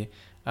see.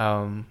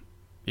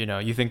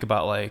 You think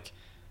about like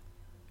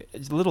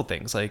little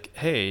things like,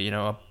 hey,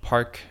 a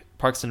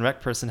Parks and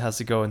Rec person has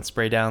to go and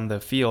spray down the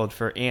field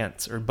for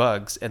ants or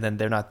bugs, and then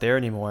they're not there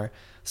anymore.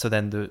 So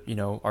then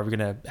are we going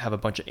to have a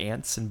bunch of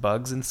ants and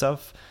bugs and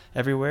stuff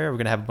everywhere? Are we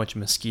going to have a bunch of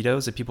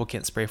mosquitoes if people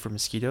can't spray for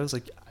mosquitoes?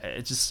 Like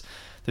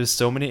there's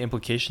so many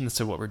implications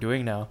to what we're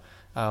doing now,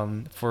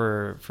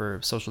 for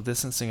social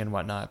distancing and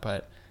whatnot.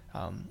 But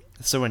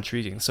it's so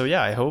intriguing. So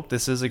yeah, I hope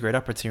this is a great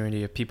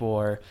opportunity. If people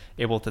are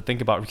able to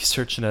think about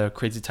research in a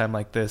crazy time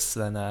like this,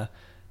 then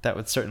that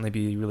would certainly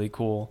be really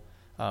cool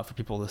for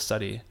people to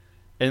study.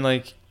 And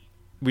like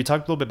we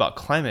talked a little bit about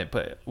climate,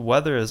 but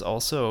weather is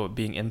also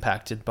being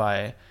impacted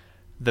by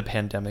the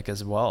pandemic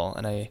as well.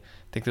 And I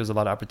think there's a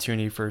lot of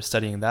opportunity for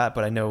studying that.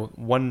 But I know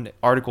one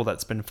article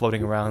that's been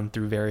floating around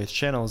through various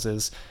channels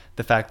is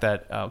the fact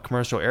that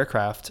commercial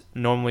aircraft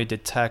normally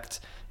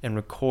detect and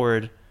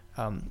record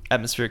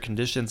atmospheric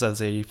conditions as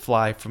they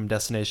fly from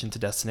destination to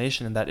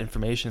destination, and that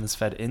information is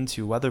fed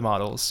into weather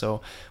models.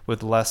 So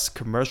with less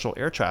commercial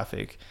air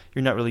traffic,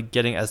 you're not really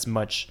getting as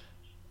much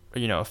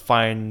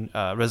fine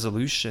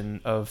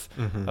resolution of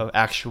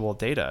actual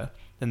data,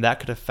 and that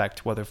could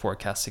affect weather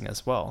forecasting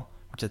as well,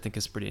 which I think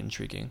is pretty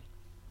intriguing.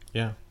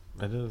 Yeah,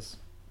 it is.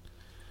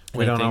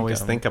 We don't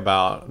always think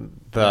about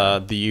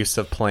the use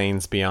of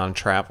planes beyond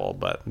travel,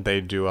 but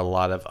they do a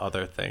lot of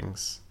other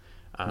things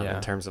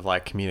in terms of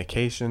like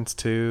communications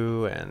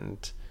too,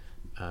 and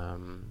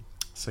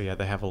so yeah,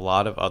 they have a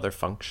lot of other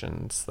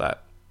functions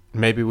that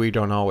maybe we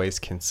don't always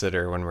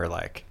consider when we're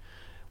like,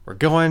 we're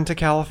going to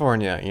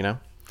California,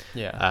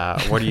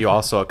 What are you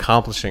also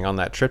accomplishing on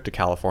that trip to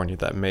California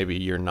that maybe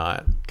you're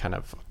not kind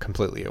of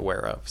completely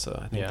aware of? So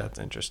I think that's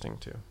interesting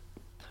too.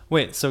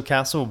 Wait, so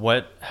Castle,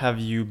 what have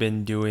you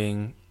been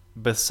doing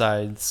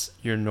besides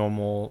your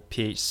normal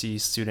PhD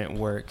student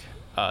work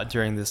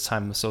during this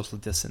time of social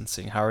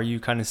distancing? How are you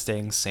kind of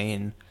staying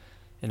sane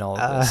in all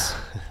of this?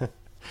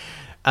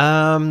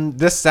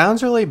 This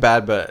sounds really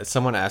bad, but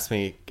someone asked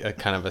me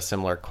kind of a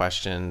similar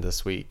question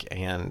this week,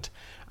 and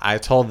I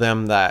told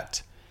them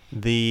that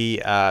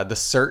the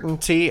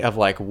certainty of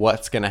like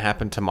what's going to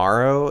happen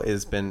tomorrow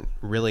has been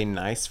really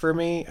nice for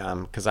me,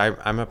 because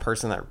I'm a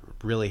person that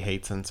really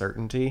hates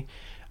uncertainty.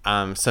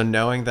 So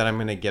knowing that I'm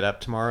going to get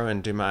up tomorrow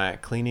and do my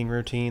cleaning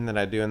routine that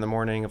I do in the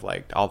morning of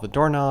like all the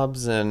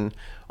doorknobs and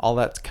all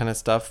that kind of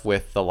stuff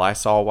with the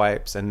Lysol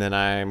wipes, and then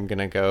I'm going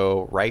to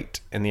go right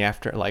in the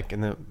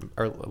in the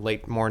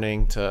late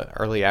morning to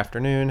early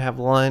afternoon, have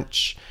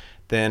lunch,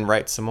 then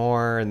write some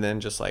more, and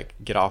then just like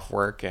get off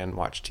work and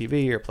watch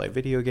TV or play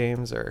video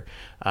games or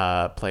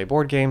play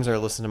board games or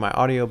listen to my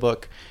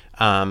audiobook.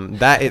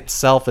 That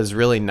itself is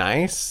really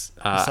nice.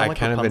 I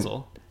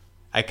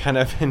kind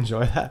of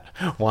enjoy that.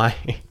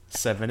 Why?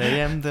 7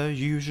 a.m. the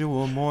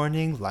usual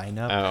morning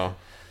lineup. Oh.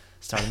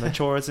 Starting the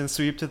chores and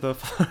sweep to the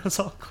floors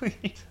all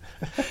clean.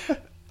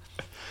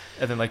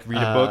 And then like read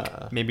a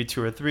book, maybe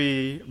 2 or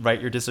 3,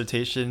 write your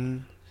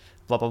dissertation,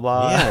 blah, blah,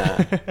 blah.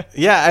 Yeah.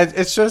 Yeah,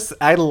 it's just,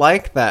 I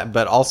like that.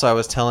 But also I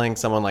was telling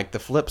someone like the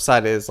flip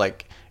side is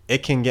like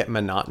it can get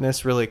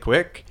monotonous really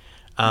quick.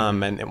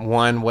 And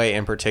one way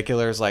in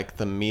particular is like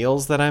the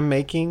meals that I'm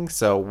making.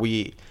 So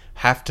we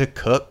have to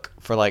cook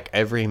for like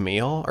every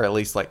meal, or at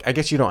least like, I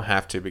guess you don't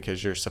have to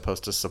because you're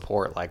supposed to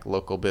support like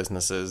local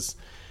businesses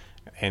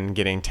and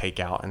getting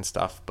takeout and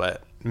stuff.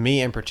 But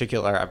me in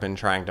particular, I've been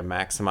trying to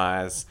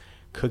maximize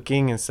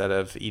cooking instead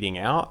of eating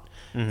out.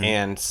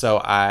 And so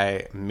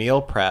I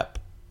meal prep,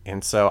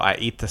 and so I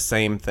eat the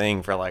same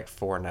thing for like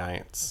 4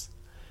 nights.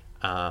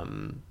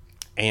 And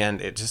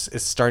it just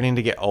is starting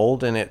to get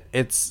old, and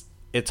it's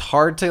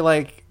hard to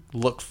like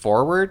look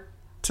forward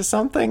to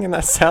something, and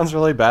that sounds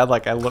really bad,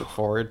 like I look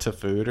forward to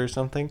food or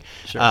something.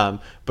 Sure.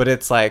 But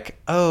it's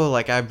like, oh,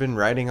 like I've been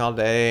writing all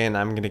day and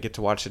I'm gonna get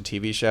to watch a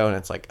TV show, and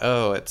it's like,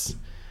 oh, it's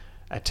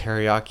a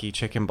teriyaki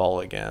chicken bowl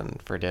again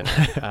for dinner.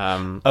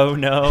 Oh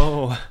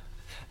no,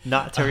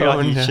 not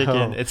teriyaki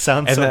chicken. It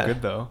sounds so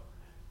good though.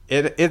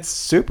 It's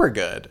super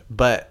good,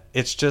 but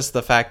it's just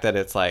the fact that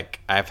it's like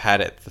I've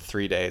had it the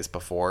 3 days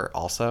before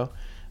also.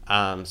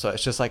 So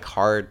it's just like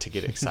hard to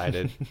get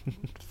excited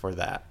for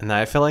that. And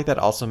I feel like that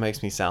also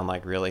makes me sound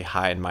like really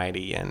high and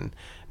mighty and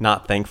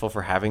not thankful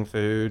for having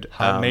food.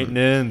 High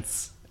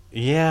maintenance.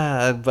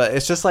 Yeah, but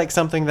it's just like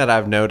something that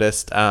I've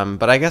noticed.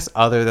 But I guess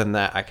other than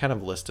that, I kind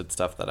of listed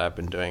stuff that I've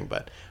been doing,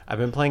 but I've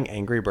been playing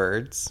Angry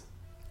Birds.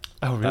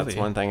 Oh, really? That's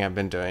one thing I've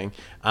been doing.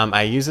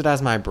 I use it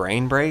as my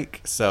brain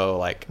break. So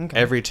like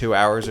every 2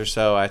 hours or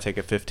so, I take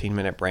a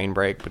 15-minute brain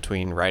break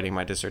between writing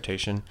my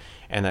dissertation.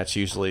 And that's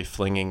usually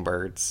flinging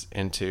birds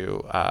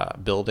into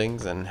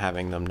buildings and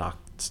having them knock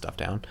stuff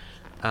down.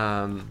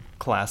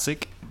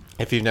 Classic.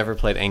 If you've never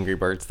played Angry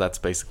Birds, that's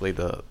basically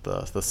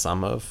the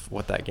sum of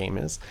what that game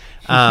is.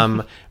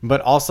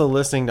 But also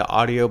listening to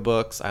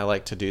audiobooks, I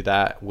like to do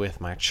that with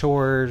my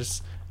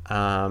chores.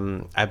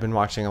 I've been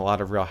watching a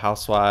lot of Real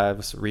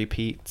Housewives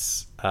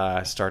repeats.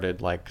 I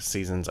started like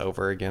seasons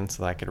over again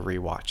so that I could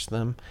rewatch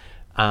them.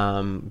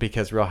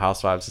 Because Real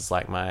Housewives is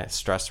like my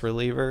stress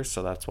reliever,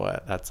 so that's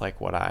like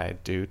what I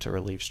do to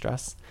relieve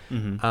stress.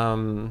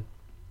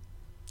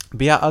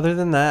 But yeah, other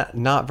than that,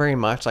 not very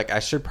much. Like I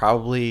should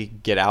probably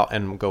get out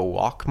and go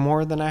walk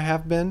more than I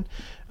have been.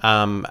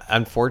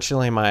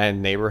 Unfortunately, my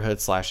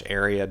neighborhood /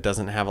 area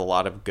doesn't have a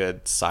lot of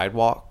good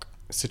sidewalk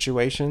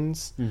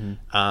situations.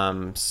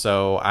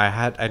 So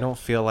I don't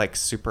feel like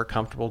super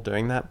comfortable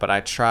doing that, but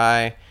I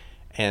try.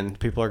 And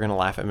people are going to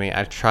laugh at me.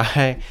 I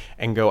try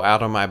and go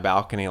out on my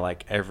balcony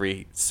like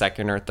every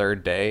second or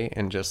third day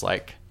and just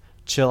like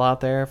chill out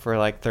there for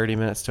like 30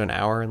 minutes to an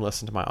hour and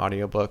listen to my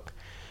audiobook.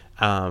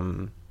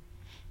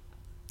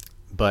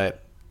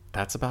 But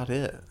that's about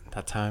it.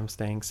 That's how I'm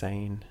staying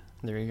sane.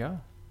 There you go.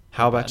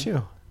 How about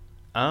you?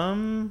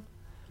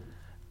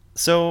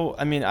 So,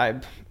 I mean,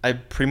 I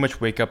pretty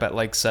much wake up at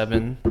like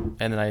 7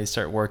 and then I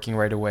start working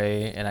right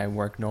away, and I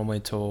work normally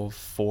till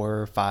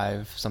 4 or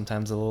 5,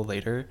 sometimes a little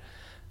later.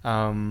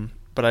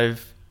 But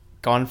I've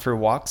gone for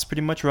walks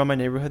pretty much around my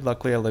neighborhood.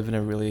 Luckily, I live in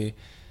a really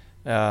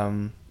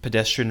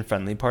pedestrian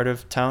friendly part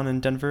of town in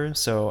Denver,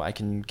 so I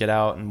can get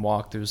out and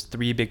walk. There's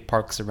 3 big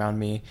parks around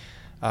me.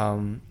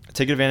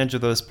 Take advantage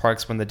of those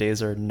parks when the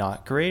days are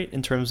not great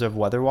in terms of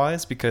weather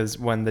wise, because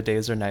when the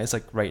days are nice,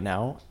 like right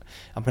now,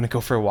 I'm going to go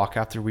for a walk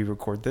after we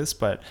record this,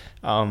 but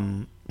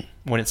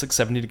when it's like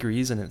 70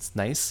 degrees and it's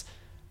nice,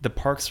 the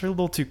parks are a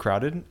little too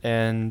crowded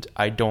and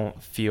I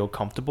don't feel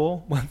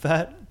comfortable with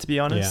that, to be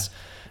honest.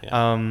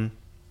 Yeah.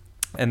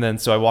 And then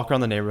so I walk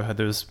around the neighborhood.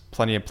 There's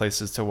plenty of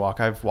places to walk.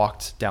 I've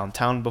walked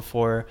downtown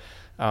before.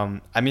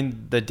 I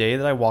mean, the day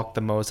that I walked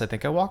the most, I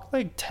think I walked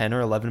like 10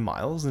 or 11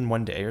 miles in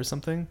one day or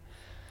something.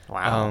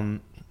 Wow.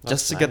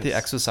 just to get the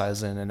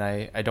exercise in. And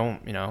I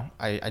don't,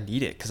 I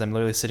need it because I'm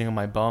literally sitting on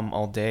my bum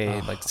all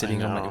day, like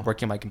sitting on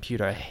working on my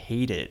computer. I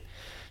hate it.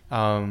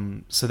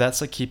 So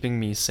that's like keeping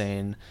me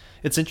sane.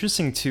 It's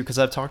interesting too, because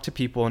I've talked to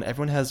people and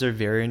everyone has their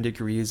varying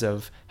degrees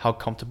of how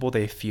comfortable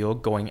they feel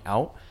going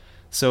out.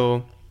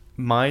 So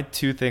my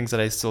two things that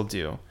I still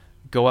do: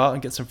 go out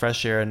and get some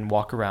fresh air and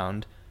walk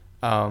around.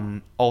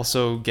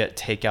 Also get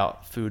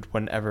takeout food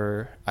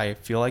whenever I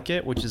feel like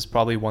it, which is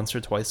probably once or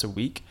twice a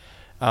week.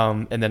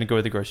 And then go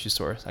to the grocery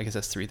store. I guess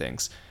that's three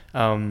things.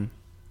 And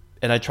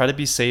I try to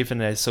be safe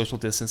and I social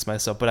distance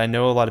myself, but I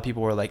know a lot of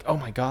people were like, oh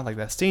my God, like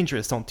that's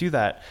dangerous. Don't do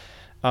that.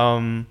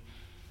 I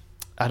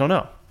don't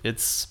know.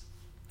 It's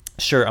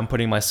sure I'm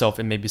putting myself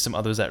and maybe some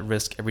others at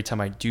risk every time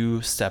I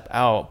do step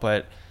out,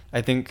 but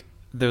I think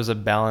there's a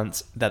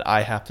balance that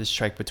I have to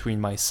strike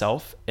between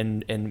myself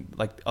and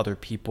like other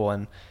people.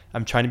 And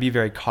I'm trying to be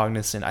very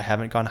cognizant. I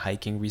haven't gone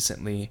hiking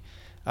recently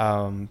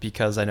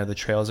because I know the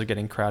trails are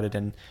getting crowded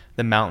and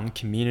the mountain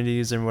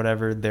communities and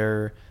whatever,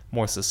 they're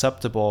more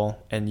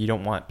susceptible, and you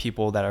don't want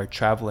people that are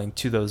traveling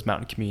to those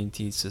mountain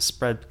communities to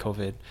spread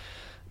COVID.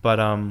 But,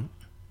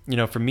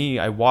 for me,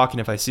 I walk, and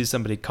if I see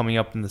somebody coming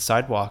up in the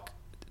sidewalk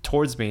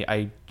towards me,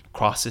 I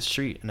cross the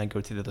street and I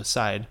go to the other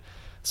side.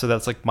 So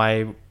that's like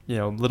my,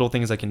 little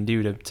things I can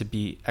do to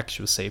be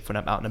extra safe when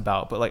I'm out and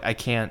about. But like I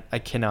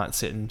cannot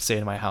sit and stay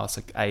in my house.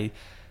 Like I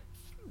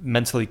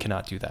mentally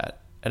cannot do that.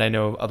 And I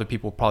know other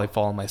people probably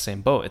fall in my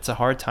same boat. It's a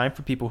hard time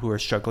for people who are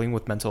struggling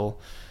with mental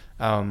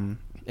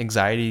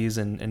anxieties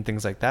and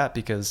things like that,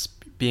 because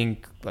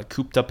being like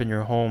cooped up in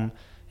your home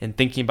and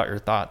thinking about your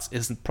thoughts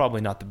isn't probably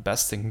not the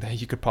best thing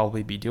that you could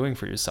probably be doing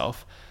for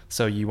yourself.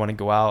 So you want to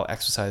go out,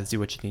 exercise, do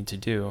what you need to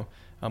do,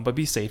 but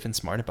be safe and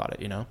smart about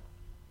it,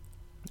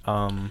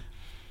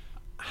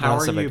 How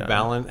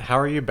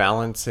are you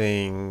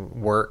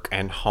balancing work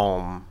and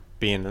home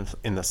being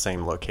in the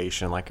same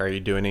location? Like, are you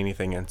doing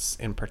anything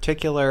in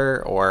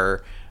particular,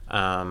 or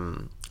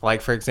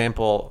like, for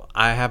example,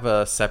 I have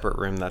a separate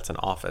room that's an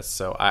office,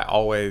 so I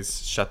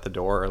always shut the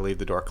door or leave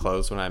the door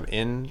closed when I'm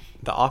in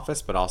the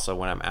office, but also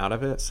when I'm out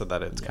of it, so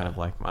that it's kind of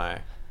like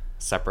my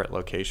separate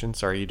location.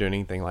 So are you doing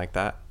anything like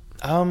that?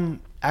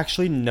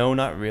 Actually, no,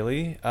 not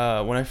really.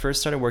 When I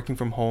first started working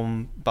from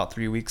home about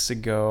 3 weeks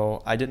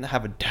ago, I didn't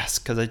have a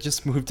desk because I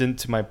just moved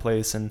into my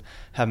place and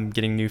I'm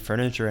getting new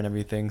furniture and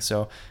everything.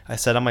 So I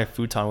sat on my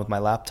futon with my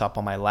laptop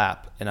on my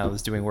lap and I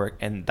was doing work,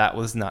 and that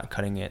was not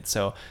cutting it.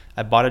 So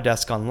I bought a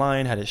desk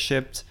online, had it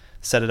shipped,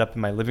 set it up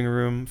in my living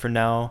room for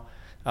now.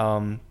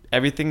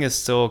 Everything is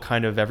still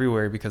kind of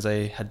everywhere because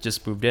I had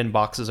just moved in.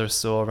 Boxes are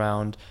still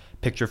around.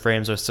 Picture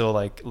frames are still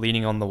like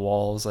leaning on the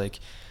walls.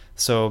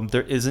 So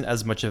there isn't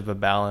as much of a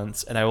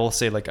balance. And I will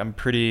say, like, I'm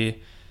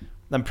pretty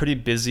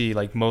busy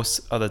like most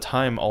of the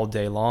time all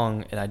day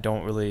long, and I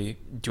don't really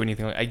do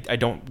anything. I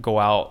don't go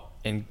out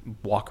and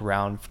walk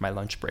around for my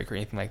lunch break or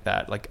anything like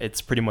that. Like, it's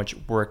pretty much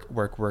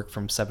work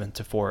from 7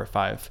 to 4 or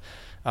 5.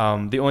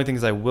 The only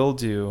things I will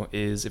do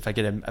is if I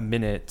get a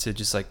minute to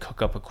just like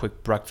cook up a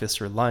quick breakfast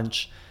or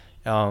lunch,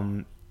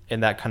 and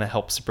that kind of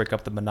helps break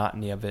up the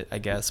monotony of it, I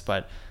guess.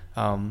 But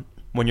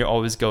when you're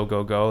always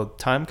go,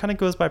 time kind of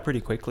goes by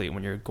pretty quickly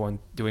when you're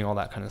doing all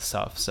that kind of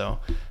stuff. So,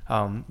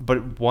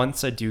 but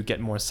once I do get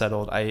more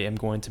settled, I am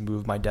going to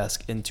move my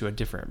desk into a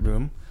different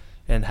room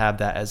and have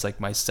that as like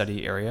my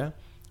study area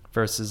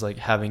versus like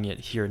having it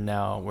here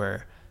now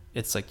where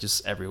it's like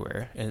just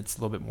everywhere, and it's a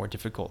little bit more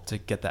difficult to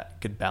get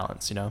that good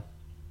balance,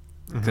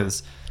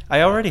 because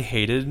I already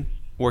hated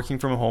working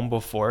from home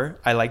before.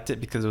 I liked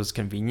it because it was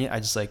convenient. I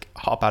just like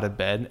hop out of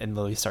bed and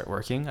literally start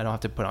working. I don't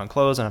have to put on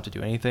clothes. I don't have to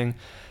do anything.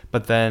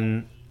 But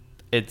then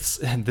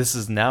it's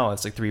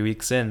like 3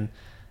 weeks in,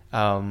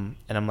 and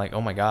I'm like,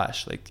 oh my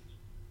gosh, like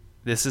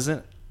this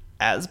isn't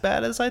as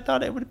bad as I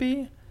thought it would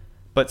be.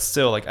 But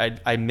still, like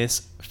I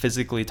miss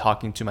physically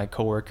talking to my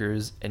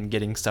coworkers and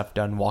getting stuff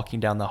done, walking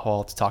down the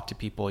hall to talk to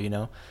people,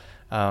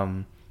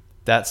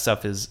 that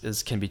stuff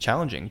can be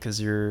challenging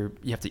because you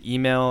have to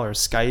email or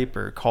Skype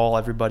or call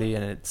everybody,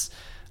 and it's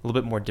a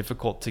little bit more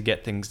difficult to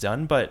get things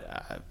done.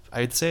 But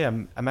I'd say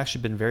I'm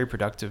actually been very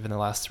productive in the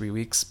last 3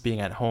 weeks being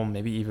at home,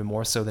 maybe even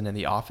more so than in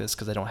the office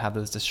because I don't have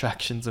those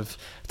distractions of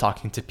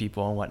talking to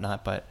people and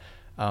whatnot. But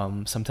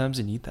sometimes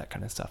you need that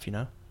kind of stuff,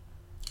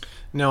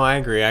 No, I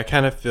agree. I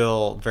kind of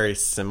feel very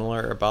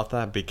similar about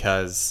that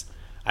because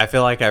I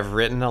feel like I've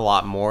written a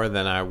lot more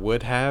than I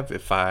would have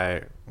if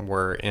I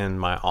were in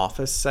my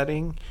office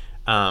setting.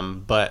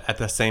 But at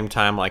the same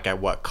time, like, at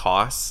what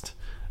cost?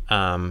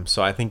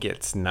 So I think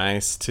it's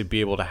nice to be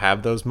able to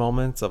have those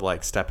moments of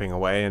like stepping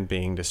away and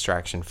being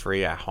distraction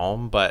free at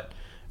home, but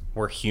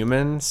we're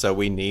human, so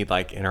we need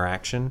like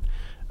interaction.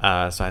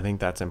 So I think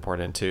that's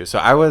important too. So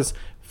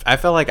I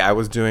felt like I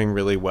was doing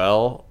really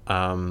well.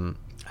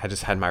 I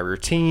just had my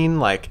routine.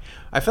 Like,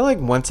 I feel like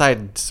once I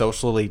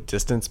socially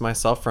distance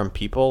myself from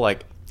people,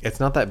 like, it's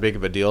not that big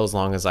of a deal as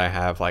long as I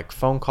have like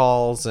phone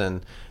calls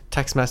and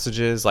text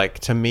messages. Like,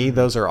 to me,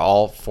 those are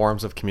all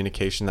forms of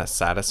communication that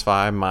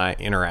satisfy my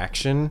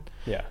interaction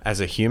as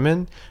a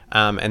human.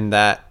 And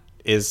that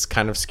is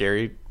kind of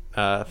scary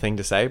thing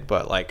to say,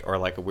 but like, or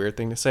like a weird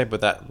thing to say,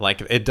 but that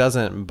like it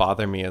doesn't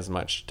bother me as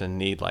much to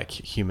need like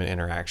human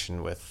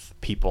interaction with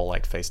people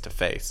like face to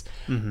face.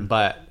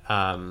 But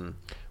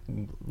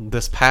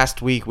this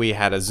past week we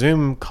had a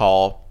Zoom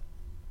call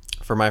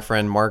for my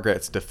friend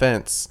Margaret's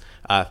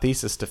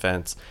thesis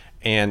defense.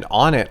 And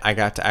on it, I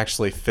got to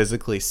actually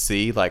physically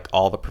see like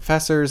all the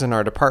professors in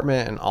our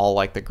department and all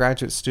like the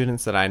graduate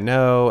students that I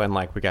know. And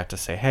like, we got to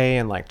say, hey,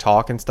 and like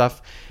talk and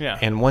stuff. Yeah.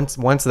 And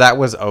once that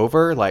was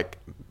over, like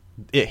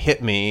it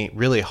hit me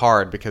really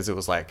hard because it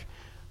was like,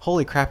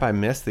 holy crap, I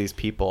miss these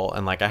people.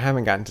 And like, I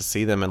haven't gotten to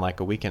see them in like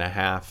a week and a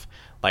half,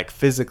 like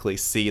physically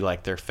see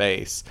like their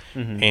face.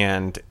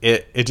 And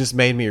it just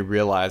made me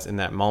realize in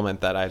that moment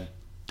that I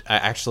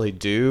actually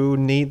do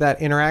need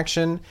that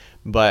interaction,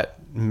 but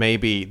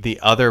maybe the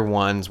other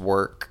ones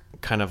work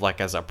kind of like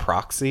as a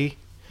proxy.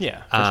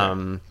 Yeah.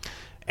 Sure.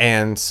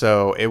 And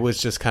so it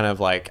was just kind of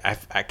like,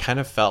 I kind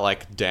of felt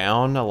like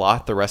down a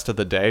lot the rest of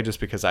the day just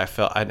because I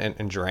felt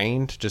and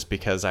drained just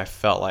because I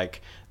felt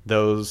like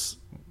those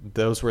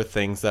were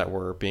things that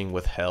were being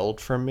withheld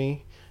from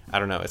me. I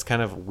don't know. It's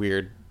kind of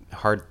weird,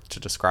 hard to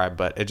describe,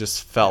 but it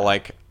just felt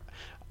like,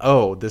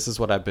 oh, this is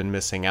what I've been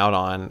missing out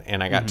on,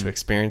 and I got to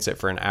experience it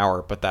for an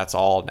hour, but that's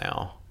all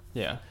now.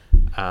 Yeah.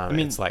 I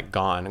mean, it's like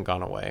gone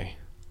away.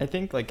 I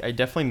think like I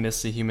definitely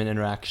miss the human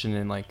interaction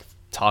and like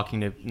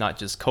talking to not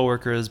just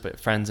coworkers but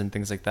friends and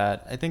things like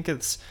that. I think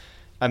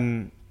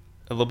I'm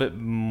a little bit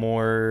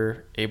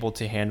more able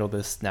to handle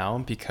this now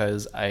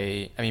because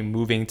I mean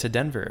moving to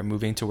Denver,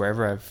 moving to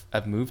wherever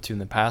I've moved to in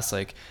the past,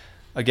 like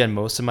again,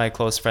 most of my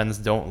close friends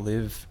don't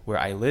live where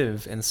I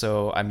live, and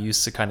so I'm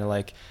used to kind of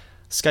like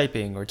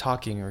Skyping or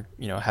talking or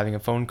having a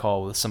phone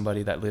call with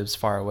somebody that lives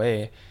far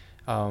away.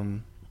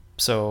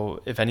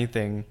 So if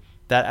anything,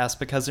 that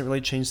aspect hasn't really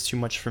changed too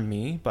much for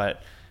me,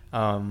 but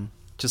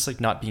just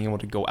like not being able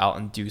to go out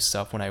and do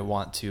stuff when I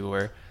want to,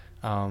 or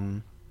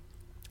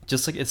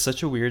just like it's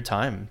such a weird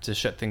time to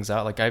shut things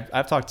out. Like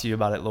I've talked to you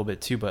about it a little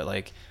bit too, but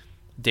like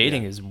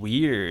dating is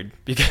weird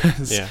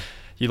because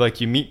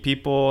you meet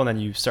people and then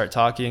you start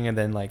talking and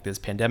then like this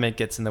pandemic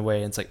gets in the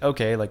way and it's like,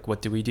 okay, like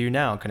what do we do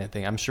now kind of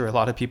thing. I'm sure a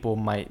lot of people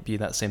might be in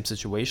that same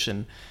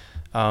situation.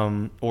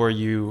 Or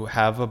you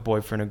have a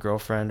boyfriend or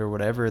girlfriend or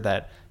whatever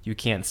that you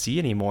can't see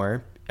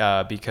anymore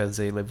because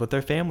they live with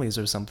their families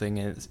or something,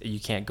 and you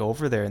can't go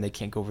over there and they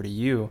can't go over to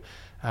you.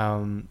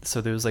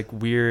 So there's like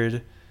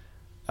weird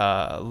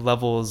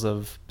levels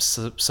of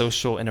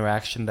social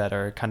interaction that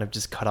are kind of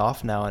just cut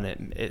off now,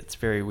 and it's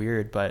very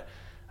weird. But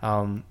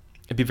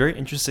it'd be very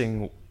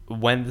interesting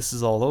when this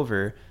is all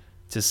over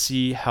to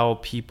see how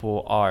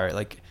people are.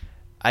 Like,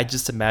 I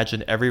just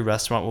imagine every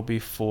restaurant will be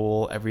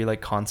full, every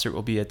like concert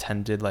will be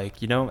attended,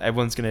 like,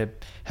 everyone's gonna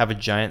have a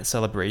giant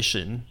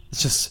celebration.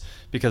 It's just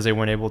because they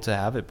weren't able to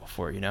have it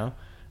before, No,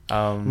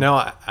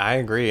 I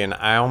agree, and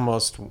I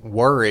almost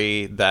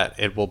worry that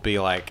it will be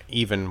like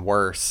even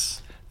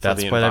worse for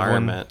the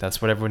environment.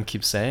 That's what everyone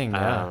keeps saying.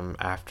 Yeah.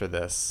 After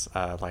this,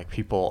 like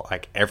people,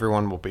 like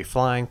everyone will be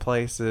flying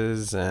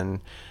places, and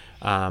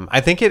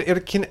I think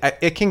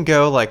it can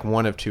go like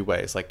one of two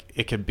ways. Like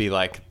it could be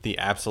like the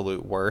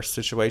absolute worst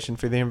situation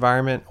for the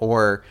environment,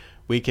 or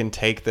we can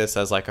take this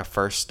as like a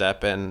first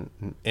step in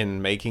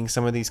making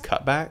some of these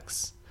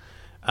cutbacks.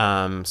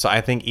 So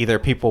I think either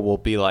people will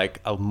be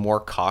like a more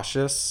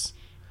cautious,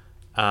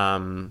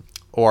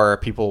 or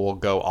people will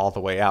go all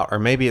the way out, or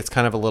maybe it's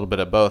kind of a little bit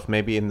of both.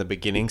 Maybe in the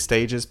beginning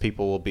stages,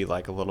 people will be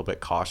like a little bit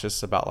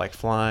cautious about like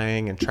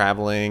flying and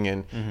traveling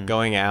and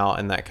going out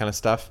and that kind of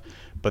stuff.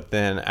 But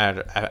then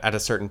at a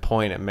certain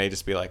point, it may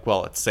just be like,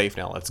 well, it's safe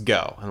now, let's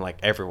go. And like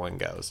everyone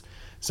goes.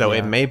 So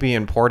it may be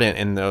important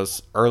in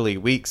those early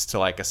weeks to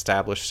like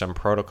establish some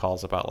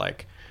protocols about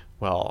like,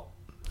 well,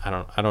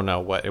 I don't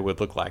know what it would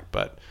look like,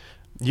 but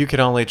you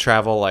could only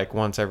travel like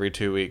once every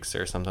 2 weeks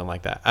or something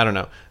like that. I don't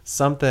know.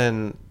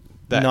 Something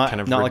that not kind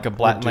of not like a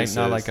black, like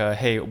not like a,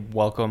 hey,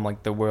 welcome,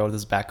 like the world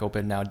is back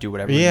open now, do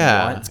whatever you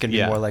want. It's gonna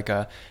be more like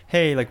a,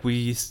 hey, like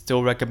we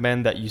still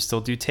recommend that you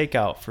still do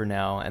takeout for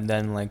now, and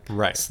then like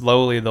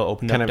slowly they'll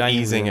open kind up of dining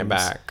easing rooms. it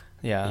back.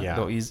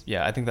 They'll ease.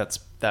 I think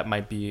that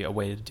might be a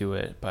way to do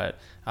it, but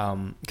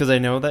because I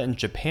know that in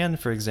Japan,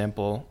 for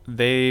example,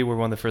 they were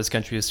one of the first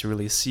countries to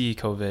really see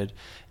COVID,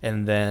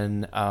 and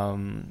then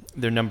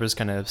their numbers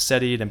kind of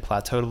steadied and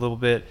plateaued a little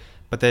bit,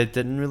 but they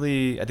didn't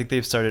really. I think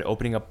they've started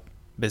opening up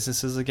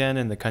businesses again,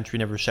 and the country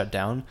never shut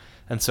down,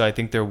 and so I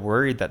think they're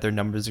worried that their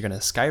numbers are going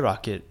to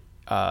skyrocket,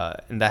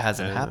 and that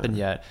hasn't happened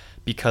yet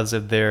because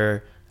of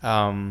their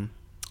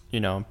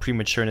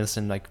prematureness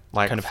and like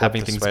kind of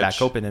having things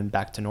back open and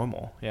back to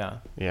normal.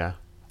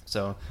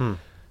 So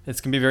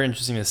it's gonna be very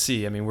interesting to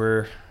see. I mean,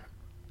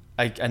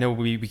 I know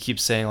we keep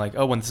saying like,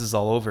 oh, when this is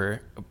all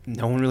over,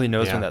 no one really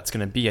knows when that's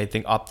gonna be. I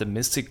think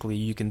optimistically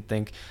you can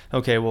think,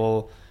 okay,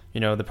 well,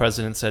 the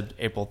president said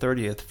April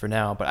 30th for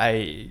now, but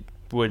I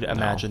would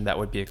imagine that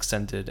would be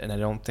extended, and I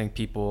don't think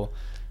people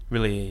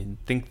really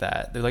think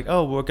that. They're like,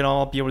 oh, we're gonna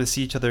all be able to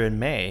see each other in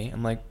May.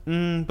 I'm like,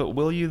 but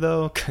will you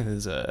though?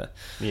 Because so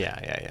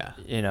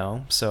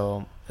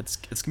it's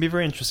gonna be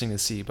very interesting to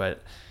see.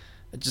 But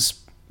just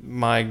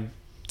my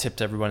tip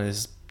to everyone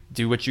is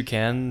do what you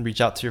can,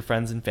 reach out to your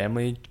friends and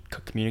family,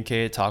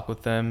 communicate, talk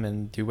with them,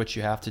 and do what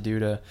you have to do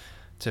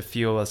to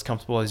feel as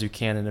comfortable as you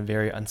can in a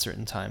very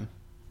uncertain time.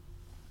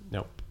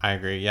 Nope, I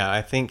agree. Yeah,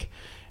 I think,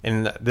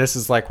 and this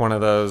is like one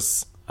of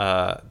those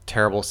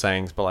terrible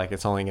sayings, but like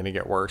it's only going to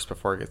get worse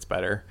before it gets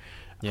better.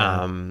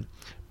 Yeah.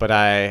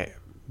 But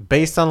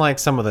based on like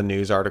some of the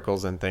news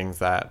articles and things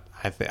that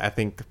I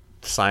think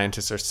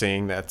scientists are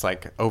seeing, that's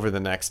like over the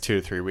next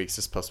 2 to 3 weeks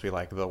is supposed to be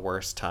like the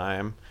worst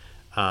time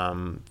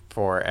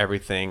for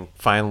everything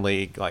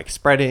finally like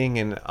spreading,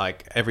 and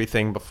like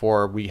everything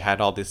before we had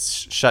all these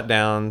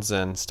shutdowns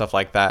and stuff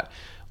like that.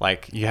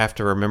 Like you have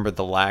to remember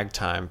the lag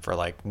time for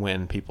like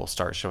when people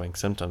start showing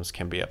symptoms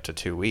can be up to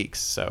 2 weeks.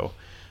 So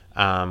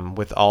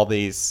with all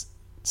these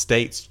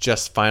states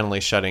just finally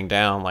shutting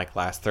down, like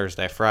last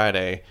Thursday,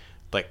 Friday,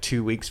 like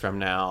 2 weeks from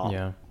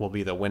now will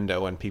be the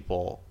window when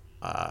people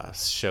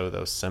show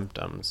those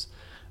symptoms.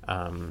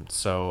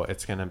 So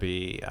it's going to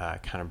be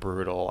kind of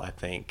brutal, I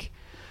think.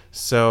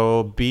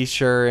 So be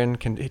sure and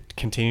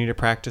continue to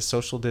practice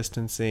social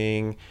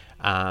distancing.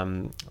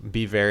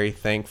 Be very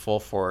thankful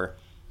for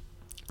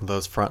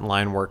those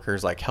frontline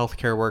workers like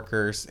healthcare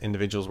workers,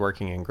 individuals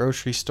working in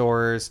grocery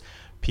stores,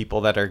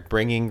 people that are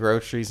bringing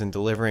groceries and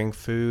delivering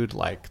food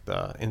like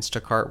the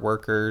Instacart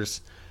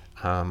workers.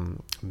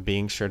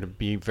 Being sure to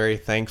be very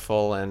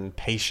thankful and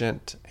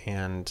patient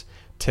and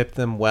tip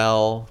them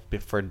well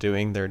for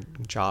doing their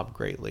job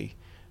greatly.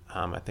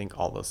 I think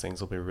all those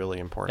things will be really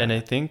important. And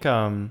I think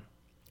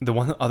the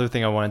one other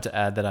thing I wanted to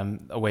add that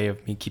I'm a way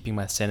of me keeping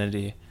my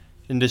sanity,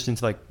 in addition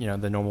to like,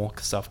 the normal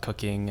stuff,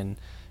 cooking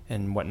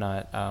and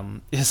whatnot,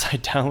 is I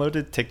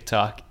downloaded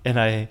TikTok, and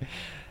I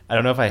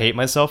don't know if I hate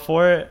myself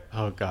for it.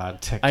 Oh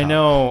God, TikTok. I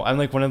know. I'm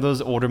like one of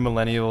those older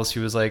millennials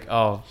who was like,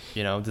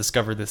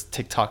 discover this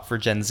TikTok for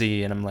Gen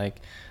Z. And I'm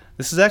like,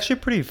 this is actually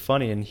pretty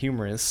funny and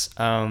humorous.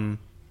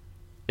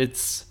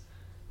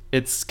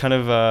 It's kind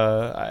of,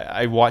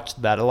 I watch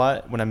that a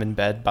lot when I'm in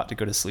bed about to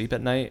go to sleep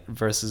at night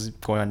versus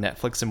going on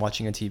Netflix and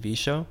watching a TV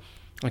show.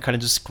 I kind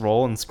of just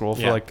scroll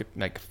for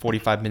like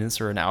 45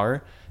 minutes or an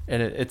hour.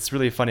 And it's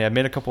really funny. I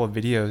made a couple of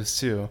videos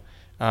too.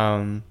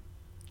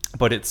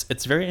 But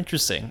it's very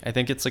interesting. I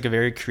think it's like a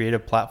very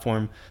creative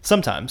platform.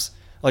 Sometimes,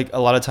 like a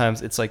lot of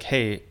times it's like,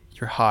 hey,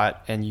 you're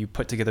hot, and you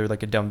put together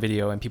like a dumb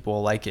video and people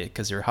will like it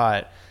because you're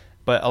hot.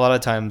 But a lot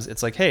of times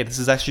it's like, hey, this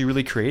is actually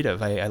really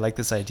creative. I like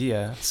this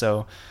idea.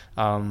 So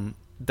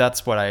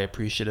that's what I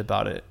appreciate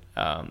about it.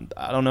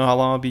 I don't know how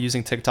long I'll be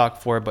using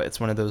TikTok for, but it's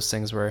one of those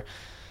things where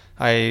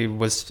I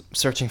was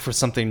searching for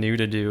something new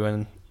to do.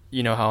 And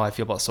you know how I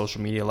feel about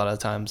social media a lot of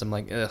times. I'm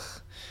like, ugh.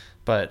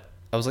 But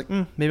I was like,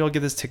 maybe I'll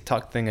give this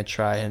TikTok thing a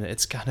try. And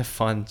it's kind of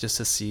fun just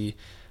to see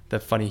the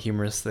funny,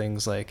 humorous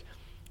things. Like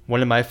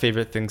one of my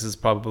favorite things is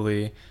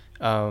probably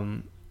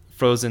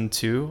Frozen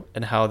 2,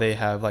 and how they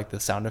have like the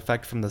sound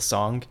effect from the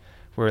song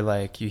where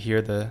like you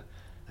hear the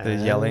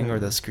yelling or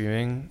the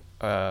screaming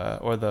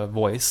or the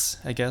voice,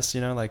 I guess,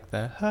 like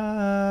the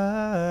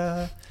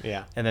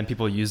yeah, and then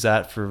people use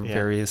that for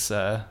various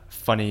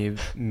funny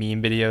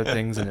meme video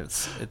things, and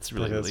it's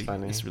really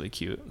funny. It's really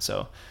cute.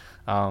 So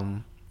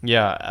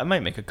I might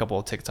make a couple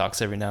of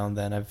TikToks every now and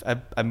then.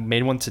 I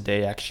made one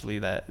today actually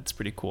that it's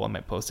pretty cool. I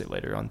might post it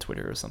later on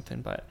Twitter or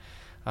something, but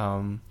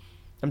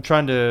I'm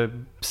trying to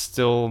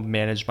still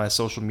manage my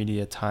social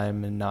media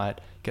time and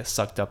not get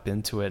sucked up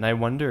into it. And I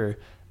wonder,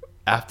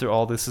 after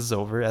all this is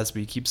over, as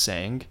we keep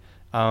saying,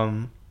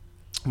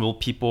 will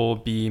people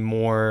be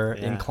more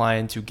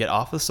inclined to get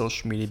off of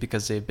social media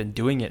because they've been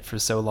doing it for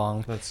so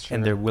long? That's true.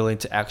 And they're willing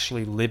to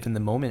actually live in the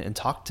moment and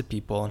talk to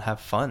people and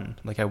have fun.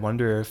 Like, I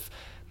wonder if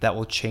that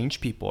will change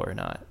people or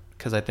not.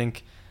 Because I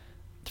think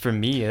for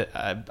me,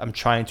 I'm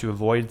trying to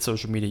avoid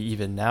social media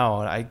even now.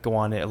 I go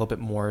on it a little bit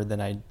more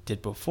than I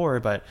did before,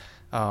 but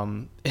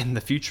in the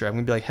future, I'm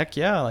gonna be like, heck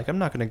yeah, like I'm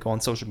not gonna go on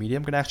social media.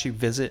 I'm gonna actually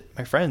visit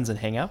my friends and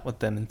hang out with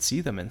them and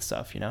see them and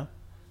stuff,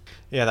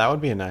 Yeah, that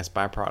would be a nice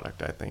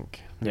byproduct, I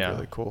think. Yeah.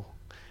 Really cool.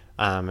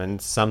 And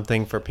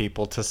something for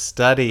people to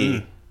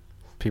study.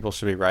 People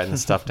should be writing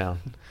stuff down.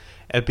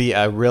 It'd be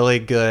a really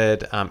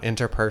good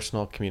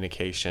interpersonal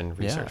communication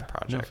research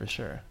project. No, for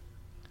sure.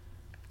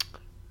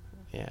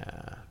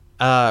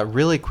 Yeah.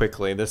 Really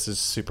quickly, this is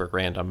super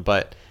random,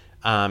 but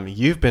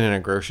you've been in a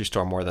grocery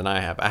store more than I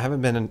have. I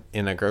haven't been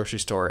in a grocery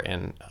store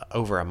in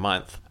over a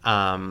month.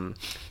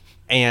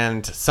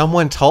 And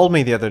someone told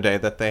me the other day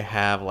that they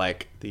have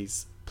like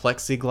these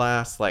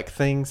plexiglass like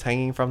things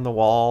hanging from the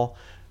wall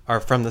or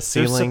from the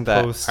ceiling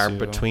that are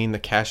between the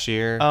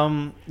cashier.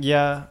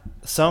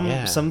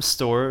 Some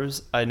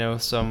stores, I know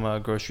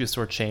some grocery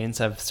store chains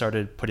have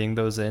started putting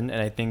those in,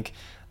 and I think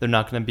they're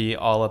not going to be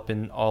all up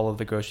in all of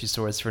the grocery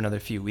stores for another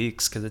few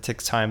weeks because it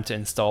takes time to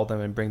install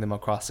them and bring them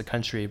across the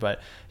country. But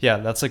yeah,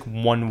 that's like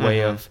one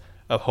way of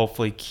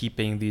hopefully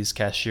keeping these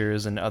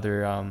cashiers and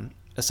other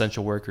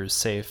essential workers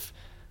safe,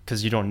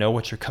 because you don't know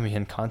what you're coming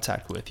in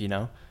contact with,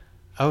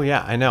 Oh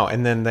yeah, I know.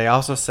 And then they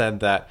also said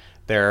that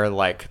there are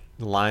like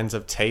lines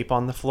of tape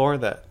on the floor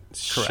that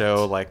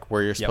show like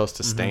where you're supposed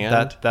to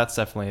stand. That's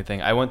definitely a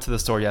thing. I went to the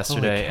store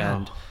yesterday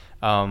and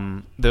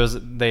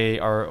They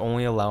are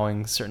only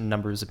allowing certain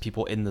numbers of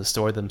people in the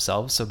store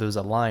themselves. So there's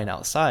a line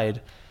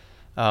outside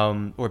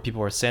where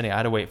people are standing. I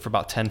had to wait for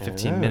about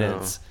 10-15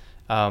 minutes.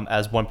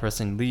 As one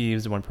person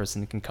leaves, one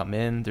person can come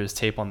in. There's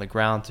tape on the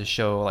ground to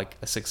show like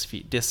a 6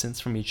 feet distance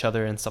from each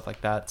other and stuff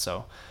like that.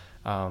 So,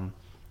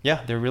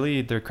 yeah,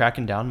 they're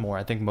cracking down more.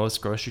 I think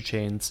most grocery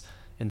chains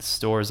and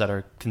stores that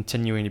are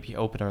continuing to be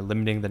open are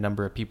limiting the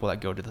number of people that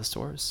go to the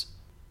stores.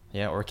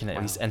 Yeah, or can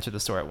at least enter the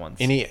store at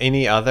once.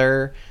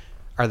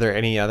 Are there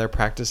any other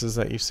practices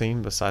that you've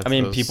seen besides? I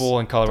mean, people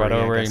in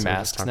Colorado are wearing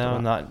masks masks now,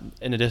 not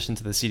in addition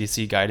to the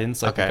CDC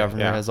guidance. Like the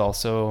governor has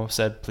also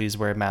said, please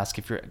wear a mask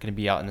if you're going to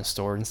be out in the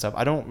store and stuff.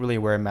 I don't really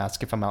wear a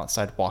mask if I'm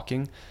outside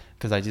walking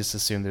because I just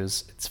assume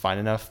it's fine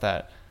enough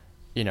that,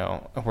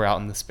 we're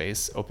out in the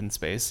space, open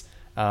space.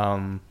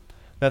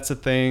 That's the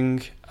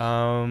thing.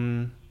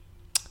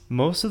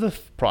 Most of the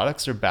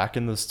products are back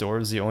in the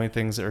stores. The only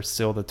things are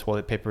still the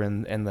toilet paper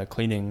and the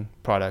cleaning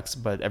products,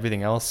 but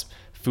everything else,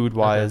 food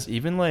wise,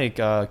 even like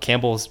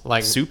Campbell's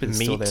soup is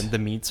still there. The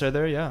meats are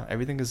there. Yeah,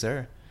 everything is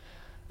there.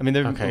 I mean,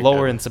 they're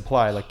lower in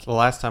supply. Like the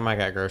last time I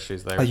got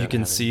groceries there, you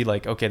can see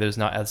like, okay, there's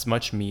not as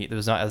much meat,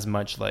 there's not as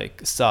much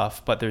like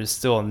stuff, but there's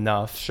still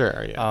enough.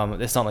 Sure. Yeah.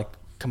 It's not like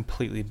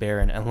completely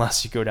barren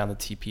unless you go down the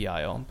TP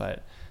aisle.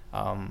 But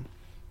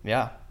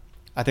yeah,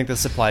 I think the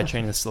supply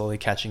chain is slowly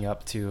catching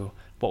up to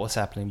what was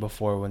happening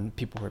before when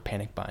people were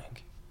panic buying.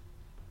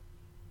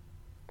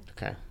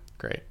 Okay,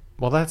 great.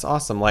 Well, that's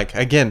awesome. Like,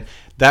 again,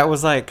 that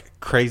was like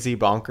crazy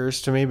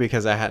bonkers to me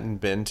because I hadn't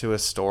been to a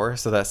store.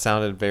 So that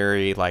sounded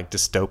very like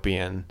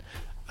dystopian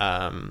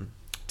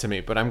to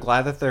me. But I'm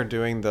glad that they're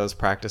doing those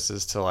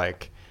practices to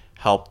like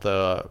help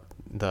the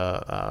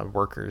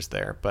workers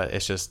there. But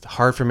it's just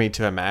hard for me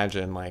to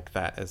imagine like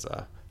that as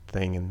a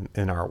thing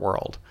in our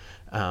world.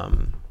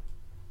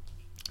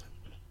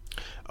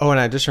 Oh, and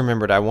I just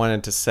remembered I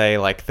wanted to say,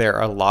 like, there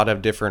are a lot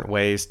of different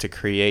ways to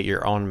create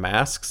your own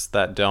masks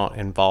that don't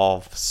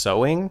involve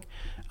sewing.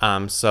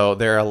 So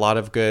there are a lot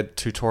of good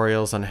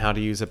tutorials on how to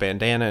use a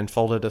bandana and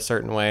fold it a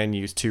certain way and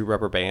use 2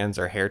 rubber bands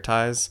or hair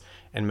ties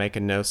and make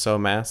a no-sew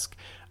mask.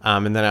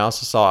 And then I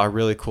also saw a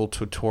really cool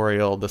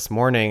tutorial this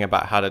morning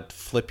about how to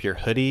flip your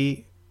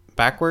hoodie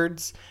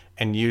backwards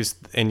and use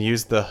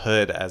the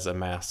hood as a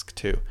mask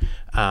too.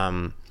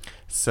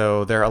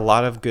 So there are a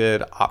lot of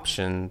good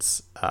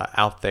options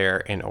out there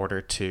in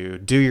order to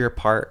do your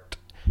part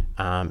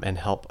and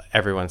help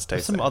everyone stay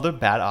safe. Some other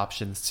bad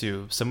options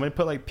too. Somebody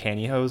put like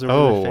pantyhose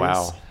over their face.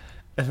 Wow.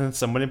 And then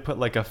somebody put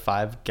like a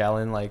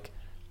 5-gallon like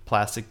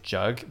plastic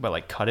jug, but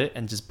like cut it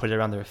and just put it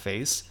around their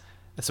face.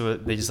 And so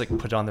they just like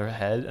put it on their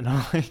head. And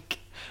I'm like,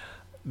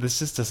 this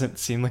just doesn't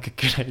seem like a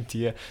good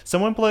idea.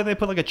 Someone they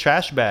put like a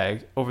trash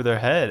bag over their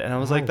head, and I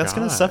was like, that's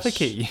gonna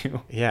suffocate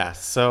you. Yeah.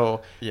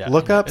 So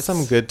look up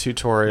some good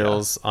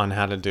tutorials on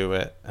how to do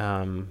it,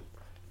 and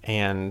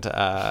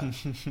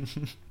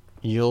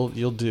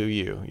you'll do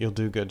you. You'll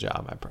do a good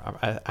job.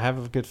 I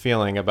have a good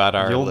feeling about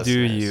our listeners.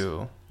 You'll do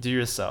you. Do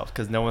yourself,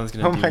 because no one's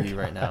gonna do you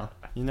right now.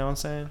 You know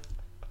what I'm saying?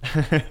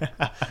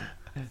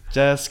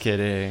 Just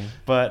kidding,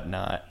 but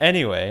not.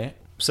 Anyway,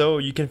 so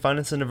you can find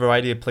us in a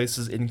variety of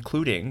places,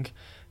 including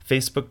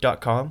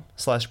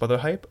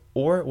facebook.com/weatherhype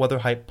or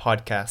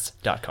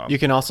weatherhypepodcast.com. You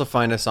can also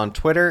find us on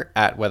Twitter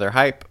at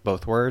weatherhype,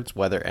 both words,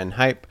 weather and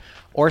hype,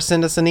 or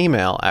send us an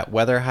email at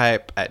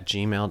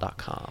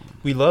weatherhype@gmail.com.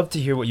 We love to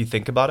hear what you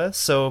think about us,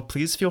 so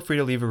please feel free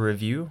to leave a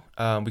review.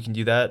 We can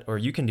do that, or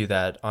you can do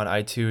that on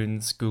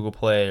iTunes, Google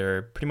Play,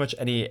 or pretty much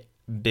any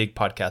big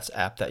podcast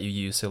app that you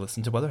use to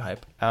listen to Weather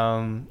Hype.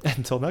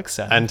 Until next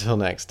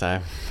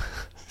time.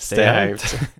 Stay hyped.